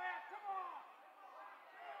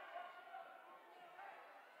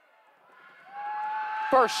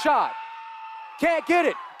 First shot. Can't get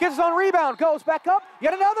it. Gets his own rebound. Goes back up.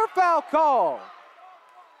 Yet another foul call.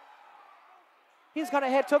 He's going to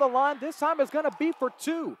head to the line. This time it's going to be for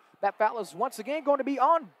 2. That foul is once again going to be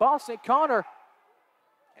on Boston Connor.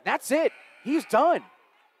 And that's it. He's done.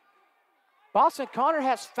 Boston Connor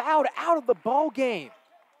has fouled out of the ball game.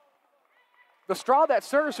 The straw that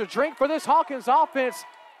serves a drink for this Hawkins offense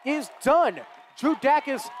is done. Drew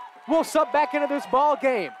Dacus will sub back into this ball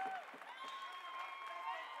game.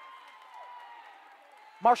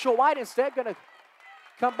 Marshall White instead going to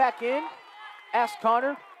come back in. Ask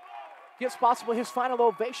Connor. Gets possibly his final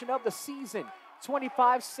ovation of the season.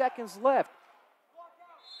 25 seconds left.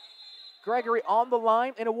 Gregory on the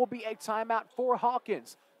line, and it will be a timeout for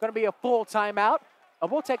Hawkins. Going to be a full timeout.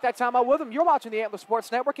 And we'll take that timeout with him. You're watching the Antler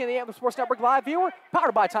Sports Network and the Antler Sports Network live viewer,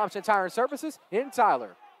 powered by Thompson Tire and Services in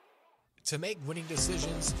Tyler. To make winning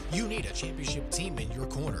decisions, you need a championship team in your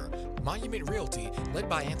corner. Monument Realty, led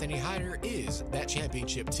by Anthony Hyder, is that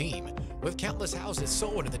championship team. With countless houses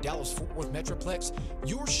sold in the Dallas-Fort Worth Metroplex,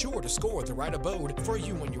 you're sure to score the right abode for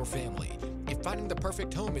you and your family. If finding the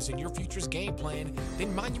perfect home is in your future's game plan,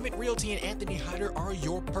 then Monument Realty and Anthony Hyder are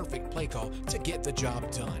your perfect play call to get the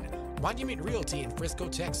job done. Monument Realty in Frisco,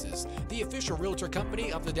 Texas, the official realtor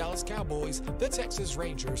company of the Dallas Cowboys, the Texas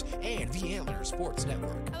Rangers, and the Antler Sports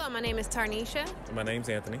Network. Hello, my name is Tarnisha. My name's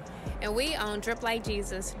Anthony. And we own Drip Like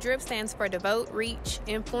Jesus. Drip stands for devote, reach,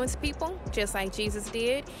 influence people, just like Jesus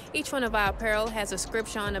did. Each one of our apparel has a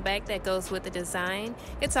scripture on the back that goes with the design.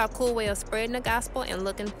 It's our cool way of spreading the gospel and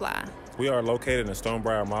looking fly. We are located in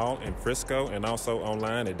Stonebriar Mall in Frisco and also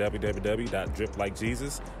online at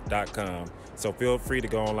www.driplikejesus.com. So feel free to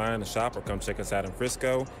go online and shop or come check us out in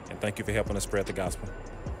Frisco, and thank you for helping us spread the gospel.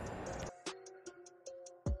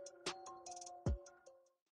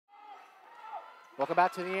 Welcome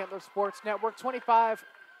back to the Antler Sports Network.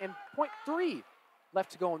 25.3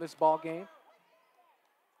 left to go in this ball game.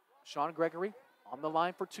 Sean Gregory on the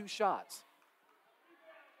line for 2 shots.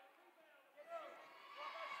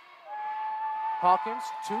 Hawkins,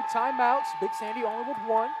 2 timeouts. Big Sandy only with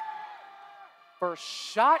 1. First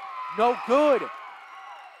shot, no good.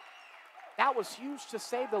 That was huge to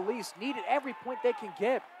say the least. Needed every point they can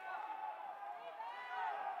get.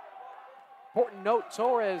 Important note,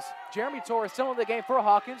 Jeremy Torres still in the game for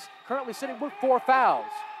Hawkins, currently sitting with 4 fouls.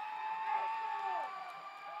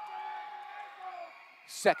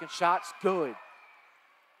 Second shot's good.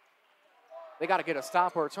 They got to get a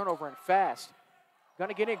stop or a turnover and fast.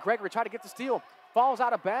 Gonna get in. Gregory try to get the steal. Falls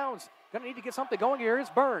out of bounds. Gonna need to get something going here. Here's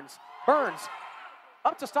Burns. Burns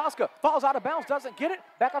up to Stoska. Falls out of bounds. Doesn't get it.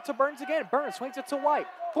 Back up to Burns again. Burns swings it to White.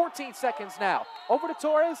 14 seconds now. Over to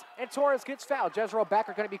Torres, and Torres gets fouled. Jezreel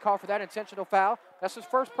Backer gonna be called for that intentional foul. That's his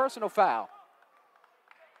first personal foul.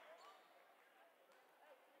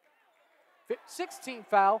 16th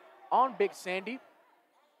foul on Big Sandy.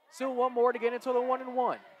 Still one more to get into the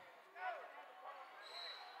 1-and-1.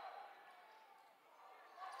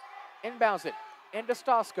 Inbounds it into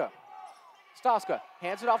Stoska. Stoska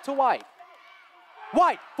hands it off to White.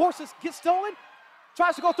 White forces, gets stolen,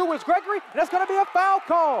 tries to go through with Gregory, and that's going to be a foul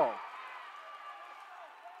call.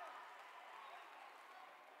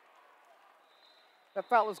 That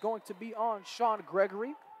foul is going to be on Sean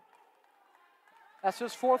Gregory. That's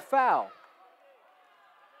his 4th foul.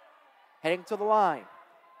 Heading to the line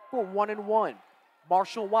for 1-and-1.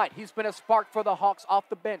 Marshall White, he's been a spark for the Hawks off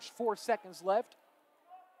the bench. 4 seconds left.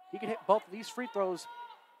 He can hit both of these free throws.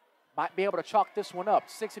 Might be able to chalk this one up.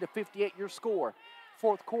 60-58 your score.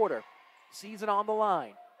 4th quarter. Season on the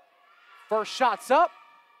line. First shot's up.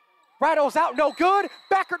 Rattles out, no good.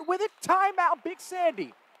 Backert with it, timeout, Big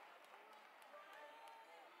Sandy.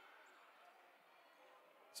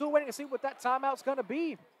 So we're waiting to see what that timeout's gonna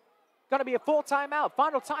be. Gonna be a full timeout.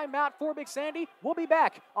 Final timeout for Big Sandy. We'll be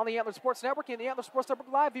back on the Antler Sports Network and the Antler Sports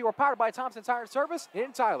Network Live Viewer, powered by Thompson Tire Service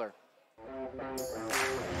in Tyler.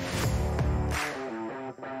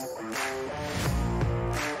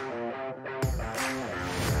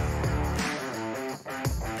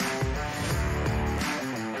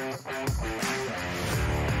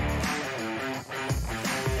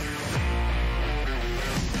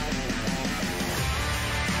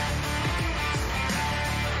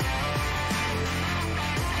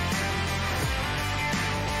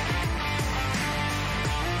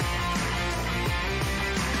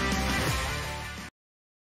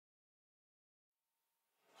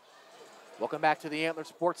 Welcome back to the Antler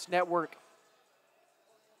Sports Network.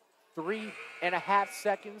 3.5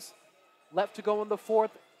 seconds left to go in the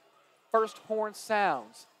fourth. First horn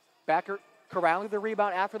sounds. Backert corralling the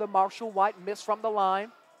rebound after the Marshall White miss from the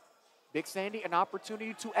line. Big Sandy, an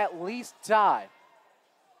opportunity to at least tie.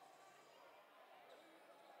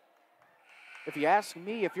 If you ask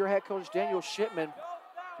me, if you're head coach Daniel Shipman,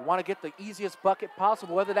 you want to get the easiest bucket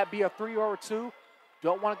possible, whether that be a 3 or a 2.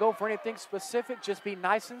 Don't want to go for anything specific. Just be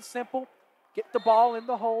nice and simple. Get the ball in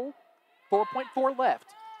the hole. 4.4 left.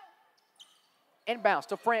 Inbounds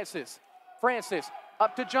to Francis. Francis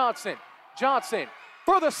up to Johnson. Johnson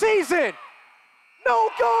for the season. No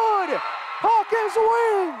good. Hawkins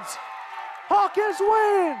wins. Hawkins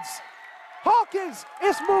wins. Hawkins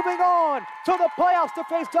is moving on to the playoffs to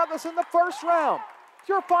face Douglas in the first round.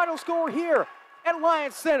 Your final score here at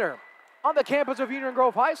Lions Center on the campus of Union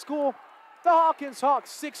Grove High School. The Hawkins Hawks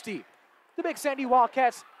 60. The Big Sandy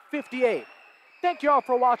Wildcats 58. Thank you all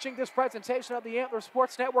for watching this presentation of the Antler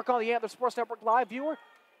Sports Network on the Antler Sports Network Live Viewer.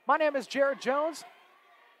 My name is Jared Jones.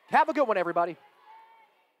 Have a good one, everybody.